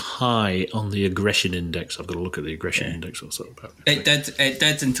scores high on the aggression index. I've got to look at the aggression index. What's that about? It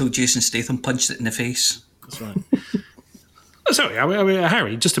did until Jason Statham punched it in the face. That's right. Sorry,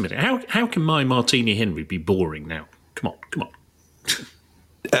 Harry, just a minute. How can my Martini Henry be boring now? Come on.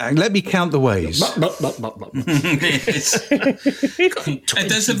 Let me count the ways. It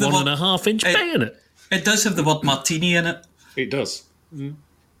does have the 1.5 inch bayonet. It does have the word martini in it. It does.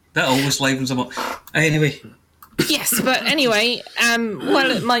 That always livens them up. Anyway. Yes, but anyway, while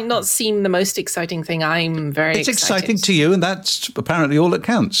it might not seem the most exciting thing, I'm very excited. It's exciting to you, and that's apparently all that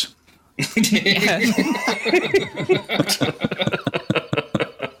counts.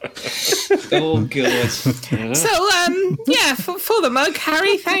 Oh, God. So, for the mug,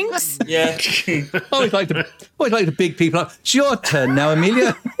 Harry, thanks. Yeah. always like to big people up. It's your turn now,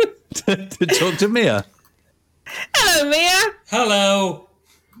 Amelia, to talk to Mia. Hello, Mia. Hello.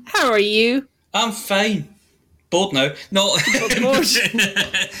 How are you? I'm fine. Bored now. No,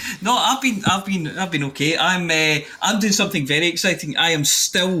 no. I've been okay. I'm doing something very exciting. I am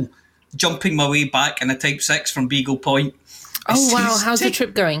still jumping my way back in a Type 6 from Beagle Point. Oh wow! How's the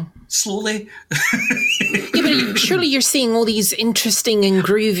trip going? Slowly. Yeah, but surely you're seeing all these interesting and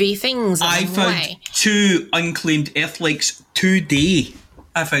groovy things. I found 2 unclaimed Earthlights today.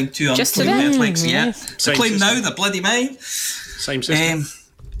 I found 2 unclaimed Earthlights. Yeah, claim now. They're bloody mine. Same system.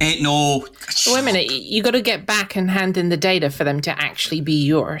 No. Wait a minute, you got to get back and hand in the data for them to actually be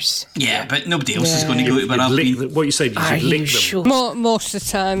yours. Yeah, but nobody else is going to go to where I've been. What you said, you should lick them. Sure? Most of the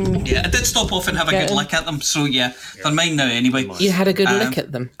time. Yeah, I did stop off and have a good look at them, so yeah, they're mine now anyway. You had a good look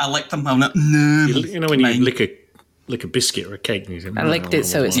at them. I licked them. I'm not. No, you know when you lick a biscuit or a cake, and you say, I licked it,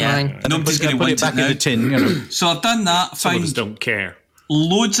 so it's mine. And nobody's going to put it back in the tin. You know. So I've done that. Some of us don't care.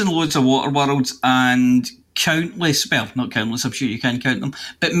 Loads and loads of water worlds and countless, well, not countless, I'm sure you can count them,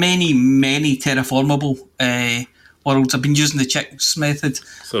 but many terraformable worlds. I've been using the chicks method.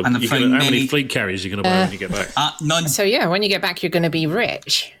 So and how many fleet carriers are you going to buy when you get back? None. So yeah, when you get back, you're going to be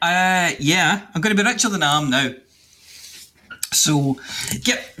rich. Yeah, I'm going to be richer than I am now. So,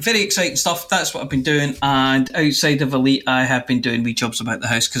 yeah, very exciting stuff. That's what I've been doing. And outside of Elite, I have been doing wee jobs about the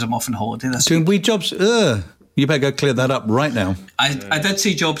house because I'm off on holiday this week. Doing wee jobs? You better go clear that up right now. I did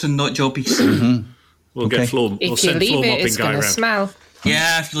say jobs and not jobbies. Mm-hmm. We'll get floor. If you leave it, it's going to smell.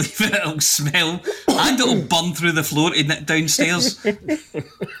 Yeah, if you leave it, it'll smell. And it'll burn through the floor downstairs. That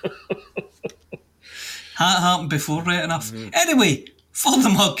happened before, right enough. Anyway, for the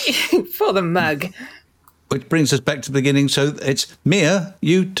mug. For the mug. Which brings us back to the beginning. So it's Mia,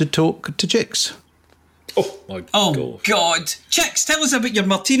 you to talk to chicks. Oh, my God. God. Chicks, tell us about your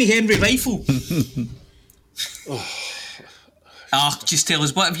Martini Henry rifle. Just tell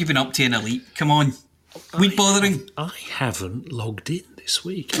us, what have you been up to in Elite? Come on. We bothering? I haven't logged in this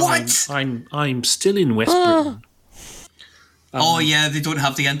week. What? I'm still in West Britain. Yeah, they don't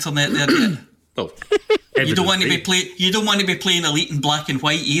have the internet there yet. Oh, you don't want to be playing Elite in black and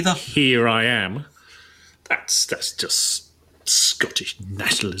white either. Here I am. That's just Scottish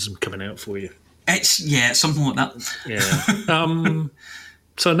nationalism coming out for you. It's something like that. Yeah.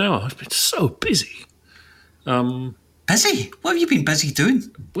 So now I've been so busy. Busy? What have you been busy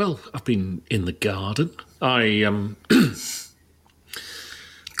doing? Well, I've been in the garden. You've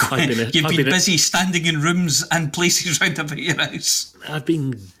been busy standing in rooms and places round about your house. I've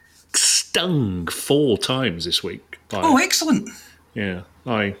been stung 4 times this week. Excellent. Yeah.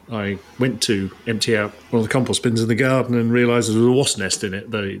 I went to empty out one of the compost bins in the garden and realised there was a wasp nest in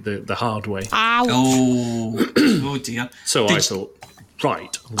it the hard way. Ow. Oh dear. So I thought,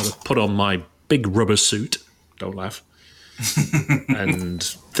 right, I'm going to put on my big rubber suit. Don't laugh. And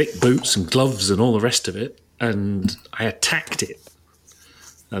thick boots and gloves and all the rest of it, and I attacked it.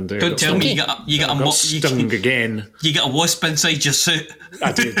 And don't tell me you got stung again. You got a wasp inside your suit.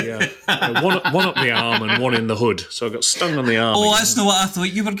 I did, yeah. One up the arm and one in the hood. So I got stung on the arm. Oh, that's not what I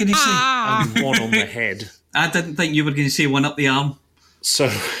thought you were going to say. And one on the head. I didn't think you were going to say one up the arm. So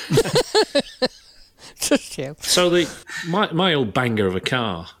Just you. So my old banger of a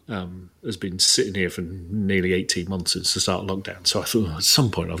car has been sitting here for nearly 18 months since the start of lockdown. So I thought at some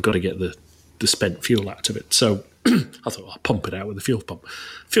point I've got to get the spent fuel out of it. So I thought I'll pump it out with the fuel pump.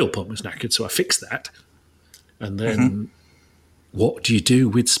 Fuel pump was knackered, so I fixed that. And then what do you do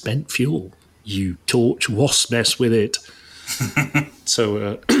with spent fuel? You torch wasp nest with it.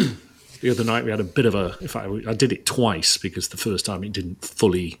 So the other night we had a bit of a... In fact, I did it twice because the first time it didn't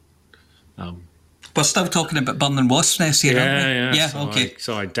fully... We're still talking about burning wasp nests here, aren't we? Yeah. So okay.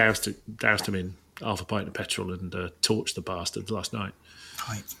 I doused him in half a pint of petrol and torched the bastards last night.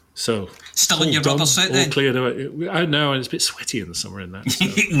 Right. So still in your rubber suit all then? Cleared away. I know, and it's a bit sweaty in the summer in that.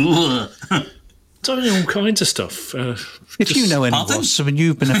 So. Doing all kinds of stuff. If you know any wasps, I mean,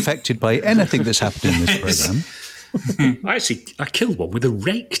 you've been affected by anything that's happened in this programme. I killed one with a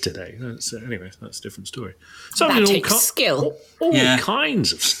rake today. Anyway, that's a different story. So that takes skill. All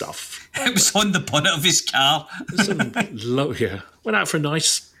kinds of stuff. It was on the bonnet of his car. Went out for a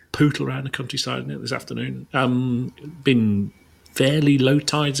nice pootle around the countryside this afternoon. Been fairly low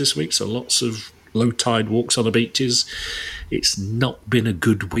tides this week, so lots of low tide walks on the beaches. It's not been a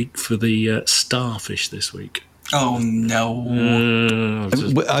good week for the starfish this week. Oh no!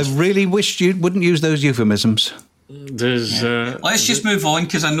 I really wished you wouldn't use those euphemisms. Let's just move on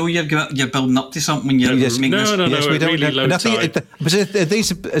because I know you're building up to something. You're making we don't really low tide.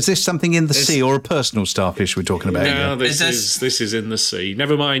 Is this something in the sea or a personal starfish we're talking about? No, this is in the sea.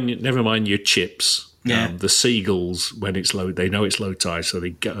 Never mind your chips. Yeah. The seagulls, when it's low, they know it's low tide, so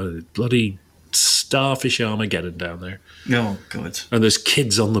they get a bloody starfish Armageddon down there. Oh God! And there's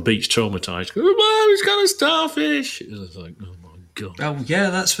kids on the beach traumatised. Oh, Mom, it's got a starfish. It's like, oh my God. Oh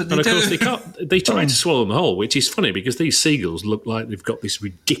yeah, that's what they do. And of course they can't. They try to swallow them whole, which is funny because these seagulls look like they've got this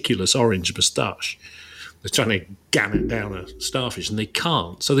ridiculous orange moustache. They're trying to gammon down a starfish and they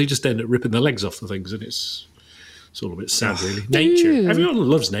can't, so they just end up ripping the legs off the things, and it's all a bit sad, really. Nature. Everyone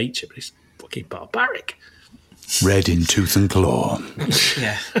loves nature, but it's fucking barbaric. Red in tooth and claw.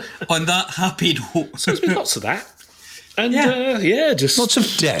 Yeah. On that happy note. So there's been lots of that. And just lots of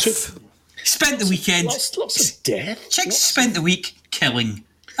death. Spent the weekend. Lots of death. Chicks spent the week killing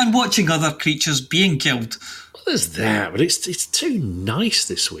and watching other creatures being killed. Well, there's that, but it's too nice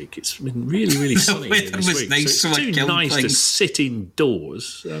this week. It's been really, really sunny this week. Nice, so it's too nice to sit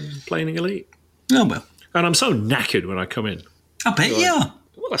indoors playing Elite. Oh well. And I'm so knackered when I come in. I bet you are.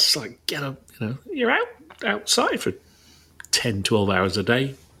 Well, it's like, get up, you're outside for 10, 12 hours a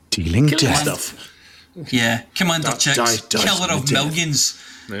day. Dealing killing death. Stuff. Yeah, Commander Chicks, killer of millions.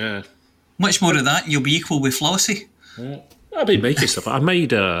 Yeah. Much more of that, and you'll be equal with Flossie. Yeah. I've been making stuff. I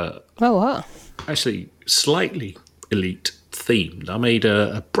made what? Actually, slightly Elite themed. I made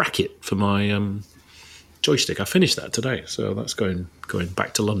a bracket for my joystick. I finished that today, so that's going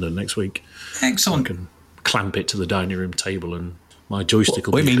back to London next week. Excellent. So I can clamp it to the dining room table, and my joystick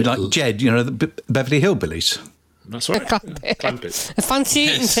will be. We mean like Jed, the Beverly Hillbillies. That's right. Clamp it. A fancy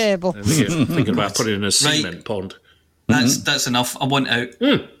eating table. Thinking about putting it in a cement pond. That's enough. I want out.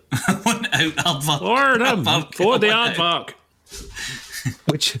 I want out, Aardvark. For the Aardvark.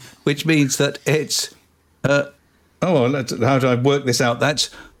 Which means that it's... how do I work this out? That's...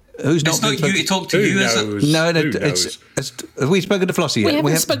 Who's it's not you to talk to you, is it? No, it's have we spoken to Flossie yet?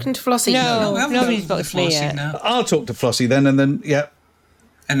 We haven't spoken to Flossie. No, nobody's spoken to me yet. No. I'll talk to Flossie then, and then, yeah.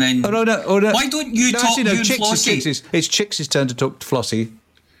 And then... Oh, no. Why don't you talk to Flossie? It's Chicks' turn to talk to Flossie.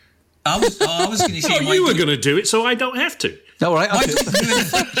 I was going to say... you were going to do it, so I don't have to. All right. Why don't you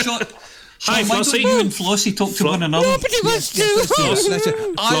and Hi, Flossie. You and Flossie talk to one another? Nobody wants to.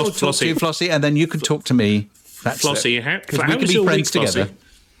 I will talk to you, Flossie, and then you can talk to me. That's Flossie, we can be friends together.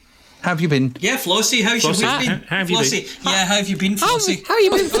 How have you been? Yeah, Flossie, how's your week been? How have you been? Yeah, how have you been, Flossie? How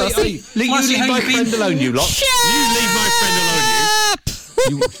you been, Flossie? You leave my friend alone, you lot. You leave my friend alone,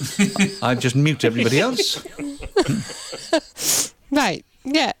 you. I just mute everybody else. Right,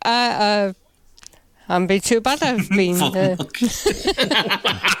 yeah, I haven't been too bad. I've been...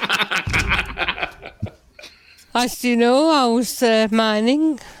 as you know, I was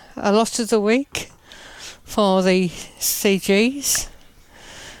mining a lot of the week for the CGs.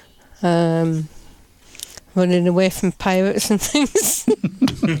 Running away from pirates and things.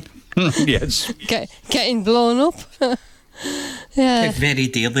 Yes. Getting blown up. Yeah. Very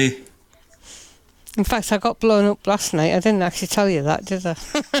dearly. In fact, I got blown up last night. I didn't actually tell you that, did I?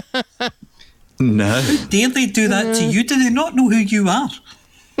 No. How dare they do that to you? Do they not know who you are?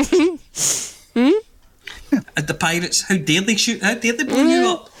 The pirates, how dare they shoot? How dare they blow you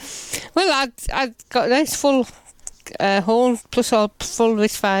up? Well, I'd got a nice full hole, plus all full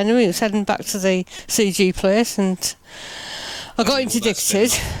refinery. I was heading back to the CG place, and I got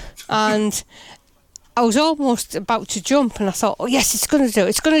interdicted, and I was almost about to jump, and I thought, oh yes, it's going to do it.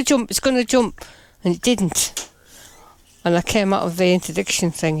 It's going to jump, and it didn't. And I came out of the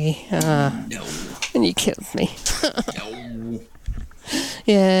interdiction thingy. No. And you killed me. No.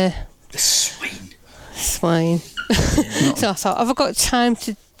 Yeah. The swine. So I thought, have I got time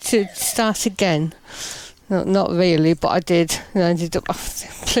to start again? No, not really, but I did. And I ended up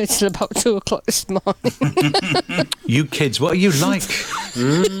playing till about 2 o'clock this morning. You kids, what are you like?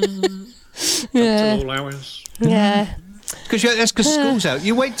 Yeah. Up to all hours. Yeah. That's because school's out.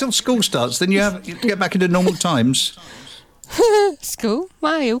 You wait till school starts, then you get back into normal times. School?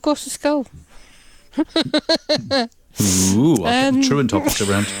 Why? Who goes to school? Ooh, I've got the truant officer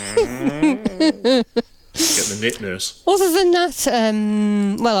around. Get the knit nurse. Other than that,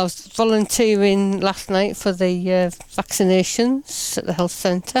 I was volunteering last night for the vaccinations at the health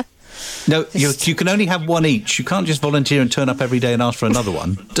centre. No, you can only have one each. You can't just volunteer and turn up every day and ask for another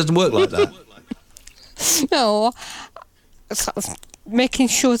one. It doesn't work like that. No, I was making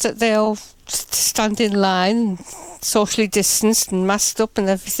sure that they all stand in line and socially distanced and masked up and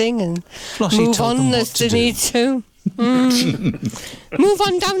everything, and move on as they need to. Move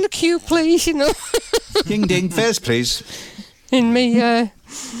on down the queue, please, you know. Ding ding, fares please. In me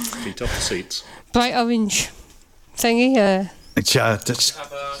feet off the seats. Bright orange thingy. That's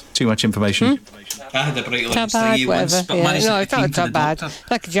too much information. I had a bright orange Tabard, thingy whatever. once, but Yeah. managed No, to it's not a get into the tabard. doctor.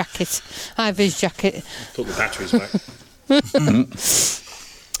 Like a jacket. High-vis jacket. Put the batteries back.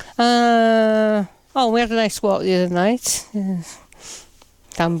 We had a nice walk the other night.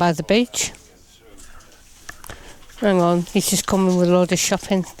 Down by the beach. Hang on, he's just coming with a load of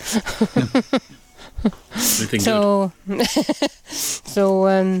shopping. So, we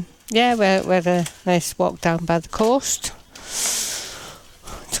had a nice walk down by the coast.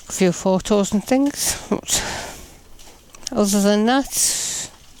 Took a few photos and things. But other than that,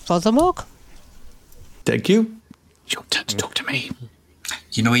 Father Mog. Thank you. Your turn to talk to me.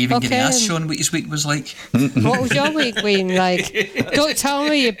 You know, even Okay, getting asked Sean what his week was like. What was your week been like? Don't tell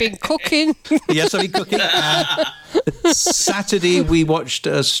me you've been cooking. Yes, I've been cooking. Saturday, we watched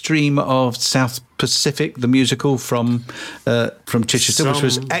a stream of South Pacific, the musical from Chichester, which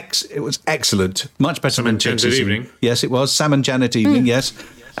was excellent. Much better than Janet Chichester. Evening. Yes, it was. Sam and Janet Evening, yes.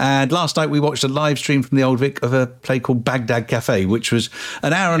 And last night we watched a live stream from the Old Vic of a play called Baghdad Cafe, which was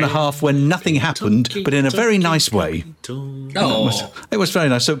an hour and a half when nothing happened, but in a very nice way. It was very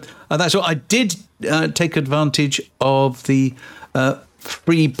nice. So that's what I did take advantage of the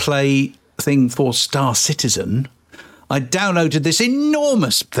free play thing for Star Citizen. I downloaded this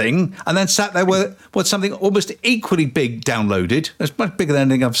enormous thing and then sat there with something almost equally big downloaded. It's much bigger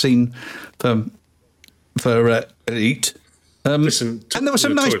than anything I've seen for Elite. And there were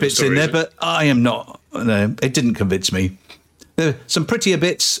some nice bits in there, but I am not. No, it didn't convince me. There were some prettier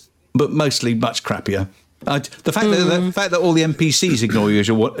bits, but mostly much crappier. The fact that all the NPCs ignore you as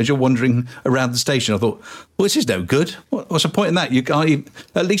you're wandering around the station, I thought, well, this is no good. What's the point in that? You can't.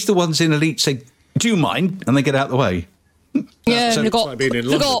 At least the ones in Elite say, "Do you mind?" and they get out of the way. Yeah, so and like being in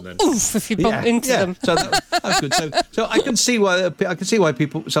London, then. Oof if you bump into them. So that's good. So I can see why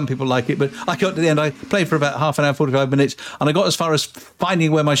some people like it, but I got to the end. I played for about half an hour, 45 minutes, and I got as far as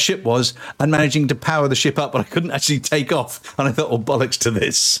finding where my ship was and managing to power the ship up, but I couldn't actually take off. And I thought, oh, bollocks to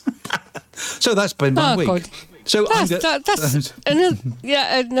this. So that's been my week. God. So that's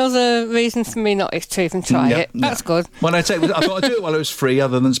another reason for me not to even try it. That's good. When I thought I'd do it while it was free,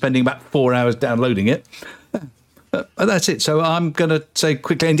 other than spending about 4 hours downloading it. That's it. So I'm going to say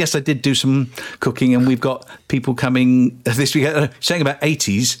quickly, and yes, I did do some cooking, and we've got people coming this week saying about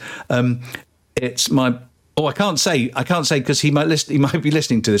 80s. It's my I can't say because he might be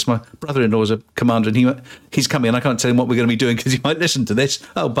listening to this. My brother-in-law's a commander, and he's coming, and I can't tell him what we're going to be doing because he might listen to this.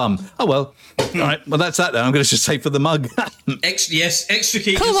 Oh, bum. Oh well. All right. Well, that's that then. I'm going to just say for the mug.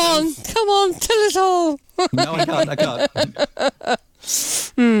 Extricate Come on, tell us all. No, I can't.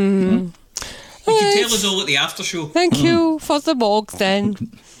 You can tell us all at the after show. Thank you for the mug, then.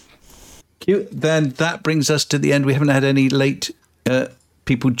 Cute. Then that brings us to the end. We haven't had any late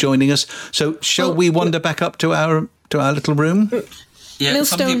people joining us. So shall we wander back up to our little room? Yeah,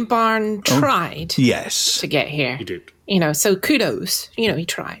 Millstone Barn tried to get here. He did. So kudos. He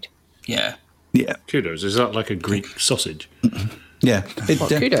tried. Yeah. Yeah. Kudos. Is that like a Greek sausage? Yeah.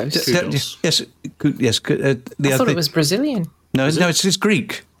 Kudos? Yes. Yes. I thought it was Brazilian. No, it's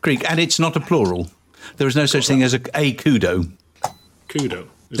Greek. Greek, and it's not a plural. There is no such thing as a kudo. Kudo.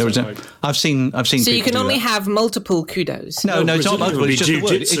 I've seen. So you can only have multiple kudos. No, it's not multiple. It's just a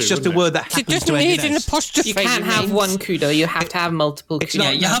word. It's just a word that happens just to end need in an S. apostrophe. You can't have one kudo. You have to have multiple kudos.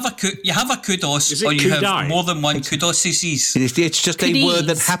 Yeah, you have a kudos, or you have more than one kudoses. It's just a word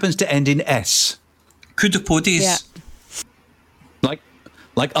that happens to end in S. Cudopodes. Yeah.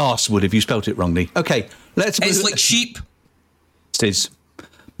 Like arse would if you spelt it wrongly. Okay, let's move. It's like sheep. It is.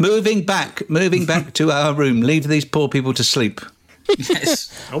 Moving back to our room. Leave these poor people to sleep.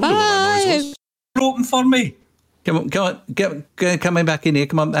 Yes. I wonder what that noise was. Open for me. Come on, get coming back in here.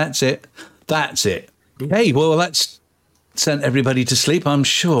 Come on, that's it. Hey, well, that's sent everybody to sleep, I'm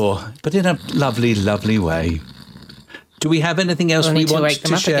sure, but in a lovely, lovely way. Do we have anything else we want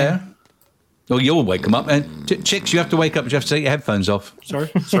to share? Again. Oh, you'll wake them up. Chicks, you have to wake up. You have to take your headphones off.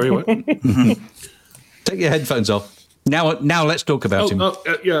 Sorry, what? Take your headphones off. Now, let's talk about him.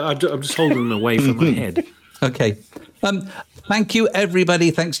 Yeah, I'm just holding them away from my head. Okay. Thank you,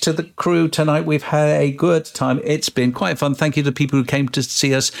 everybody. Thanks to the crew tonight. We've had a good time. It's been quite fun. Thank you to the people who came to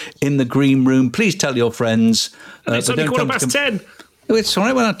see us in the green room. Please tell your friends. It's only 10:15. It's all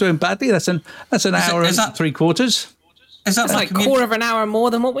right. We're not doing badly. That's an hour and 3/4. Is that like a quarter of an hour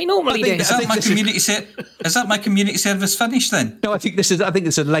more than what we normally do? Is that my community service finished then? No, I think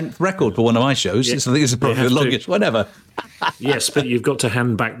it's a length record for one of my shows. Yeah. I think it's probably the longest one ever. Yes, but you've got to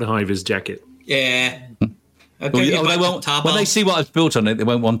hand back the Hivers jacket. Yeah. When they see what I've built on it, they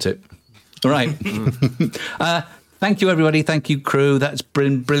won't want it. All right. Thank you, everybody. Thank you, crew. That's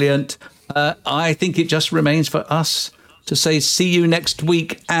been brilliant. I think it just remains for us to say see you next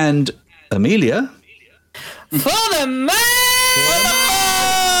week. And Amelia... For the mug!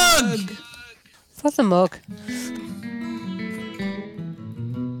 For the mug.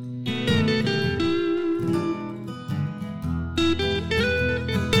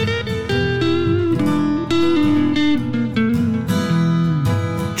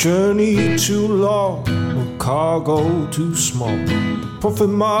 Journey too long, or cargo too small. Profit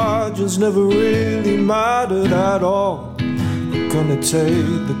margins never really mattered at all. Gonna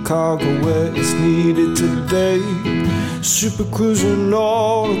take the cargo where it's needed today. Super cruising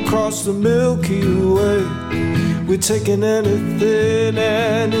all across the Milky Way. We're taking anything,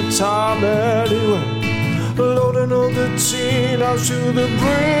 anytime, anywhere. Loading all the teen out to the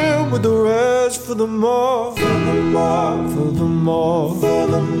brim with the rest for the more. For the more, for the more, for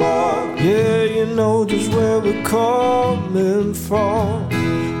the more. Yeah, you know just where we're coming from.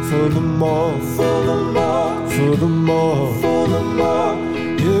 For the more, for the more, for the more, for the more.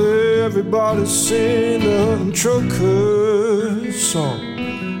 Yeah, everybody sing the trucker song.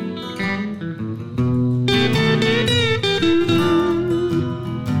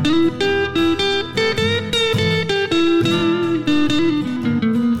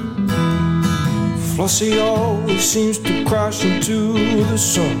 Flossie always seems to crash into the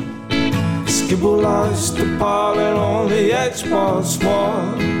sun. Skibble lights the pilot on the Xbox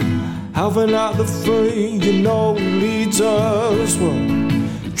One. Alvin out the frame, you know he leads us well.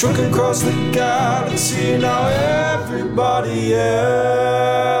 Trucking across the galaxy, now everybody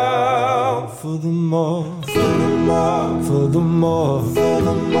out. For the more, for the more, for the more, for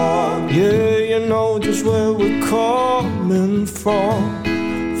the more. Yeah, you know just where we're coming from.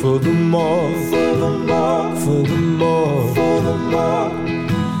 For the more, for the more, for the more, for the more.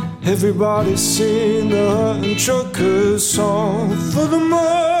 Everybody sing the trucker song. For the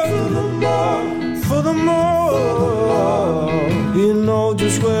more, for the more, for the more. You know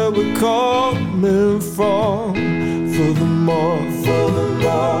just where we're coming from. For the more, for the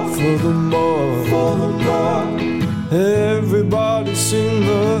more, for the more, for the more. Everybody sing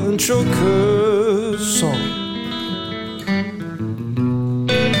the trucker song.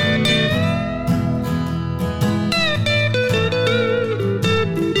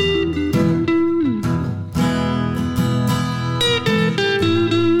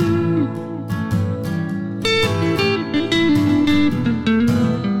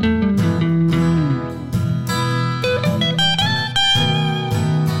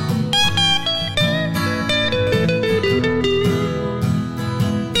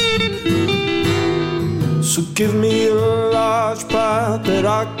 So give me a large path that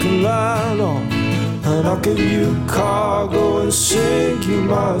I can land on, and I'll give you cargo and sing you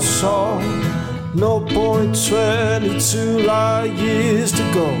my song. No point 22 light years to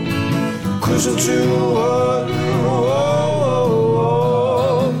go, cruising to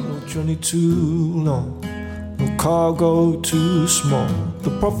no journey too long, no cargo too small.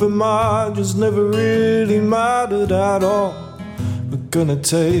 The profit margins never really mattered at all. We're gonna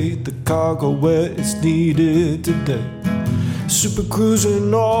take the cargo where it's needed today. Super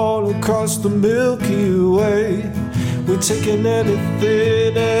cruising all across the Milky Way. We're taking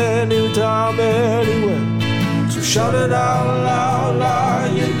anything, anytime, anywhere. So shout it out loud,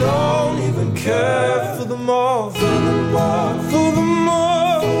 loud. You don't even care. For the more, for the more, for the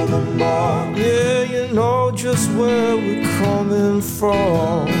more, for the more. Yeah, you know just where we're coming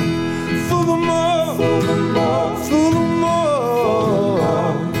from. For the more, for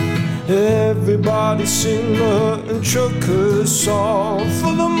Everybody sing the Hurt and Chucker song.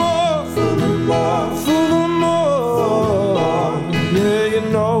 For the more, for the more, for the more. Yeah, you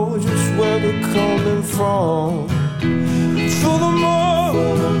know just where we're coming from. For the more,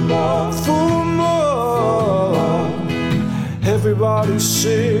 for the more, for the more. Everybody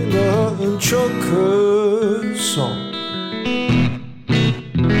sing the Hurt and Chucker song.